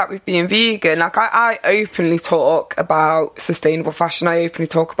 As well, like with being vegan, like I openly talk about sustainable fashion. I openly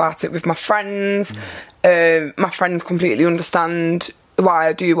talk about it with my friends. My friends completely understand why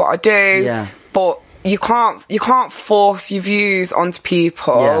I do what I do. Yeah. But you can't force your views onto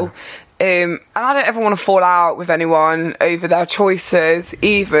people. Yeah. And I don't ever want to fall out with anyone over their choices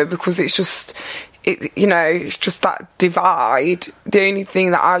either, because it's just... it's just that divide. The only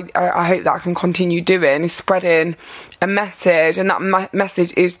thing that I hope that I can continue doing is spreading a message, and that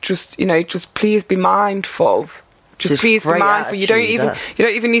message is just please be mindful. Just please be mindful. You don't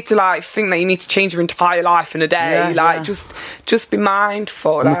even need to like think that you need to change your entire life in a day. Just be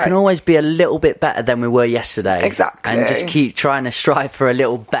mindful. And we can always be a little bit better than we were yesterday. Exactly. And just keep trying to strive for a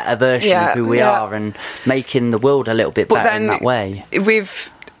little better version of who we are, and making the world a little bit better in that way.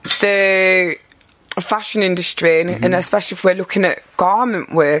 With the fashion industry, and especially if we're looking at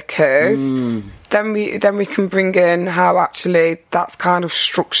garment workers, then we can bring in how actually that's kind of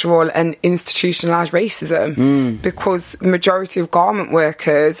structural and institutionalized racism, because majority of garment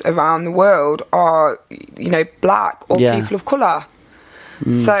workers around the world are black or people of colour.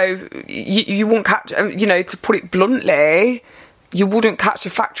 So you won't catch, to put it bluntly, you wouldn't catch a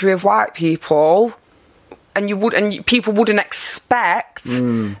factory of white people. And people wouldn't expect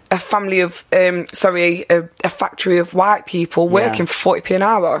a family of, a factory of white people working for 40p an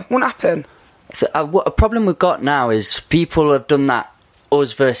hour. It won't happen. A problem we've got now is people have done that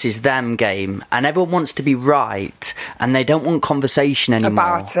us versus them game, and everyone wants to be right, and they don't want conversation anymore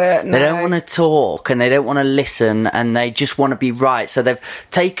about it. No. They don't want to talk, and they don't want to listen, and they just want to be right. So they've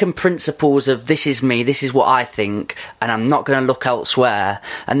taken principles of, this is me, this is what I think, and I'm not going to look elsewhere.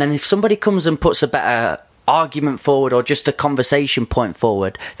 And then if somebody comes and puts a better argument forward, or just a conversation point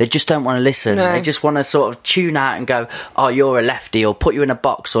forward, they just don't want to listen. They just want to sort of tune out and go, oh, you're a lefty, or put you in a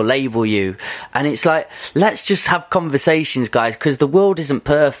box, or label you. And it's like, let's just have conversations, guys, because the world isn't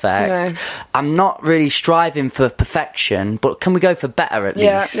perfect. I'm not really striving for perfection, but can we go for better at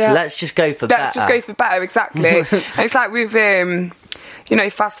least? Let's just go for better. Let's just go for better, exactly. And it's like with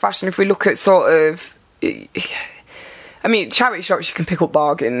fast fashion, if we look at sort of, I mean, charity shops, you can pick up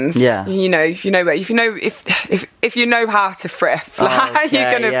bargains. Yeah. If you know how to thrift,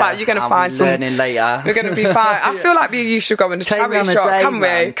 you're gonna find some. Learning later. You're gonna be fine. I feel like you should go in a charity shop.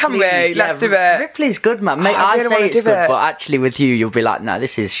 Can we? Let's do it. Ripley's good, man. Mate, I say it's good, but actually with you, you'll be like, no,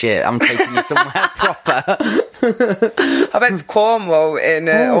 this is shit. I'm taking you somewhere proper. I went to Cornwall in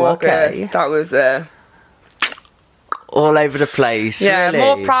August. Okay. That was all over the place. Yeah, really.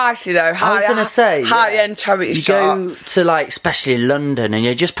 More pricey though. I was going to say, high-end charity shops. You go to, like, especially London, and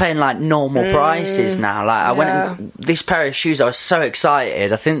you're just paying like normal prices now. Like, I went and, this pair of shoes, I was so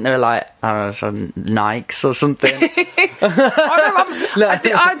excited. I think they were like, I don't know, Nikes or something.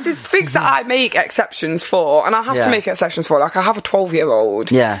 There's things that I make exceptions for, and I have to make exceptions for. Like, I have a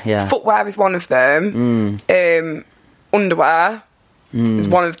 12-year-old. Yeah. Footwear is one of them. Underwear is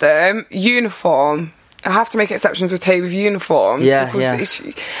one of them. Uniform. I have to make exceptions with Tay with uniforms.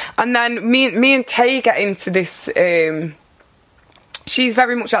 And then me and Tay get into this. She's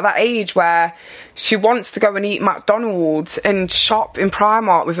very much at that age where she wants to go and eat McDonald's and shop in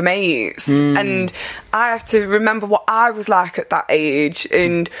Primark with her mates. And I have to remember what I was like at that age.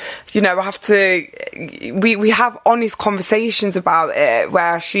 And, I have to... We have honest conversations about it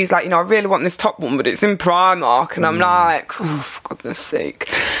where she's like, I really want this top one, but it's in Primark. And I'm like, oh, for goodness sake.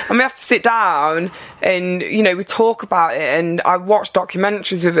 And we have to sit down and, we talk about it. And I watch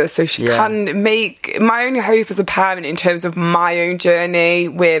documentaries with her so she can make... My only hope as a parent in terms of my own journey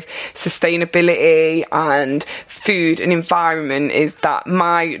with sustainability and food and environment is that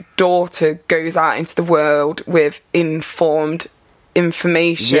my daughter goes out into the world with informed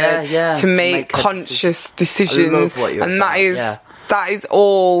information to make conscious decisions. And that is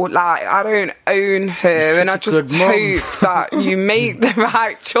all. Like, I don't own her, and I just hope that you make the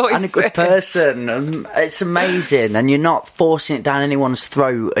right choice. And a good person. It's amazing, and you're not forcing it down anyone's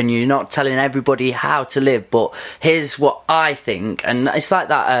throat, and you're not telling everybody how to live. But here's what I think, and it's like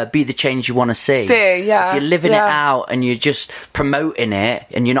that. Be the change you want to see. If you're living it out and you're just promoting it,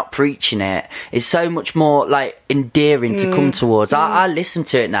 and you're not preaching it, it's so much more like endearing to come towards. I listen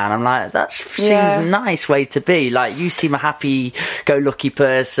to it now, and I'm like, that seems a nice way to be. Like, you seem a happy-go-lucky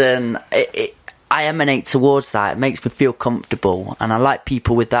person. I emanate towards that. It makes me feel comfortable, and I like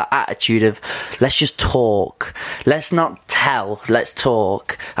people with that attitude of let's just talk, let's not tell, let's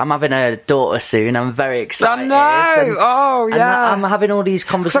talk. I'm having a daughter soon. I'm very excited. I know. And I'm having all these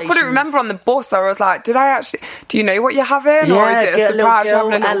conversations. I couldn't remember on the bus. I was like, do you know what you're having, or is it a surprise you're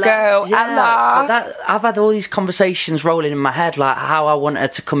having a little girl? Yeah, but I've had all these conversations rolling in my head, like how I want her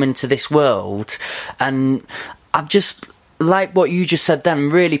to come into this world, and I've just, like what you just said then,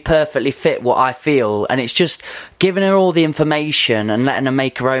 really perfectly fit what I feel. And it's just giving her all the information and letting her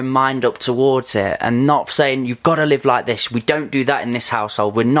make her own mind up towards it, and not saying you've got to live like this, we don't do that in this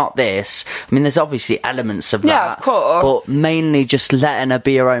household, we're not this. I mean, there's obviously elements of that, yeah, of course, but mainly just letting her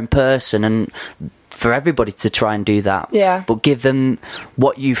be her own person, and for everybody to try and do that. Yeah. But give them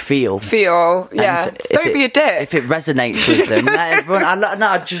what you feel. Yeah. Don't be a dick. If it resonates with them, let everyone.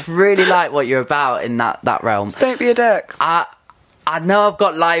 I just really like what you're about in that realm. Don't be a dick. I know I've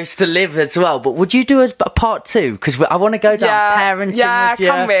got lives to live as well, but would you do a part 2? Because I want to go down parenting with you.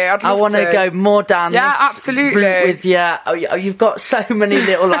 Can we? I'd love I want to go more down this absolutely. route with you. Oh, you've got so many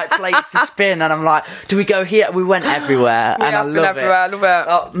little plates to spin, and I'm like, do we go here? We went everywhere, and I love it. I love it.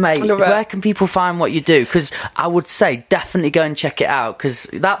 Oh, mate, where can people find what you do? Because I would say definitely go and check it out, because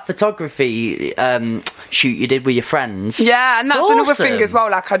that photography shoot you did with your friends. Yeah, and that's another thing as well.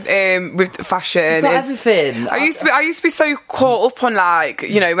 Like with fashion, you've got everything. I used to be so caught up on, like,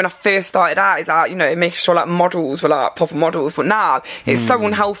 you know, when I first started out, it's like, you know, making sure like models were like proper models, but now it's so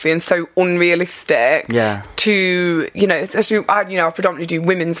unhealthy and so unrealistic. Yeah. To, you know, especially I predominantly do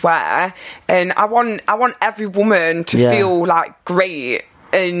women's wear, and I want every woman to feel like great.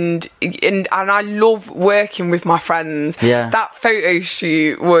 And I love working with my friends. Yeah. That photo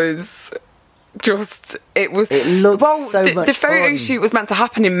shoot was just, it looked so much the photo fun. shoot was meant to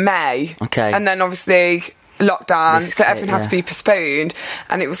happen in May. Okay. And then obviously lockdown, so everything had to be postponed,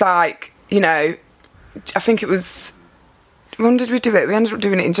 and it was like, you know, I think it was, when did we do it? We ended up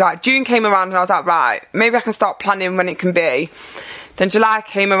doing it in July. June came around and I was like, right, maybe I can start planning when it can be. Then July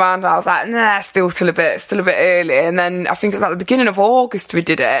came around and I was like, nah, still a bit early. And then I think it was at the beginning of August we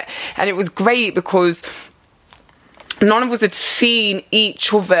did it, and it was great because none of us had seen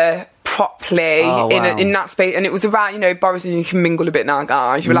each other properly in that space, and it was around, you know, Boris, and you can mingle a bit now,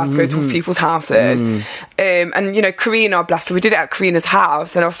 guys, you're allowed to go to people's houses, and you know, Karina, bless her, we did it at Karina's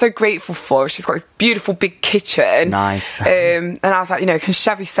house, and I was so grateful for her. She's got this beautiful big kitchen, nice, and I was like, you know, can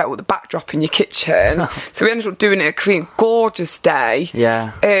Chevy set up the backdrop in your kitchen? So we ended up doing it at Karina, gorgeous day,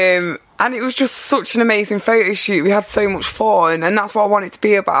 and it was just such an amazing photo shoot. We had so much fun, and that's what I want it to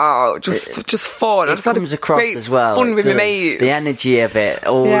be about. Just fun. It comes across as well. Fun with my mates. The energy of it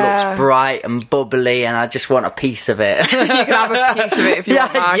all looks bright and bubbly, and I just want a piece of it. You can have a piece of it if you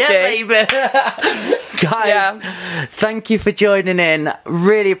want, Marky. Yeah, baby. Guys, thank you for joining in.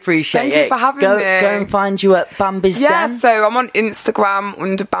 Really appreciate it. Thank you for having me. Go and find you at Bambi's Den. Yeah, so I'm on Instagram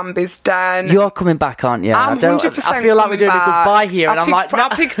under Bambi's Den. You're coming back, aren't you? I'm 100% I feel like we're doing a goodbye here, and I'm like,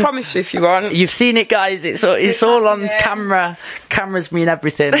 I'll pick promise you if you want. You've seen it, guys. It's all on camera. Cameras mean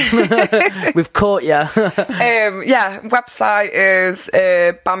everything. We've caught you. Website is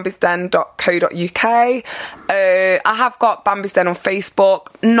bambisden.co.uk. I have got Bambi's Den on Facebook.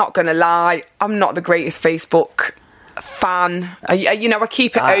 Not gonna lie, I'm not the greatest Facebook fan. You know, I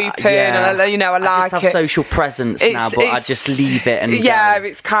keep it open, and I like it. I just have social presence now, but I just leave it and go.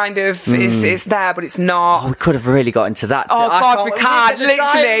 It's kind of it's there, but it's not. Oh, we could have really got into that. Oh God, we can't.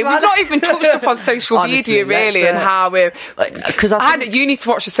 Literally, we've not even touched upon social media really, and how we're. Because you need to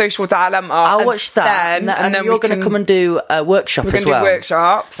watch the Social Dilemma. I'll watch that, and then you're going to come and do a workshop as well. We're going to do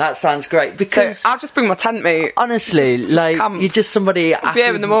workshops. That sounds great. Because so I'll just bring my tent, mate. Honestly, you're just somebody I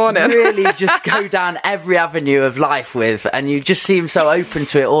here in the morning. Really just go down every avenue of life with, and you just seem so open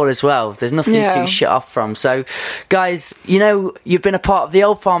to it all as well. There's nothing to shut off from. So guys, you know, you've been a part of the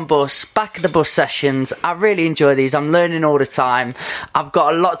Old Farm Bus, Back of the Bus sessions. I really enjoy these. I'm learning all the time. I've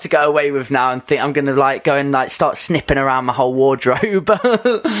got a lot to go away with now, and think I'm going to go and start snipping around my whole wardrobe. I'm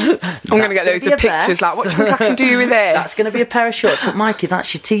going to get loads of pictures like, what do you think I can do with this? That's going to be a pair of shorts. But Mikey,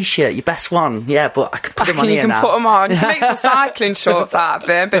 that's your t-shirt, your best one. Yeah, but I can put them on here now. You can put them on. You can make some cycling shorts out of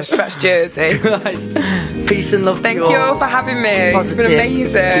them, a bit of stretch jersey. Guys, peace and love to you all. Thank you for having me. Positive. It's been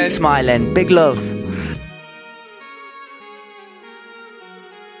amazing. Keep smiling. Big love.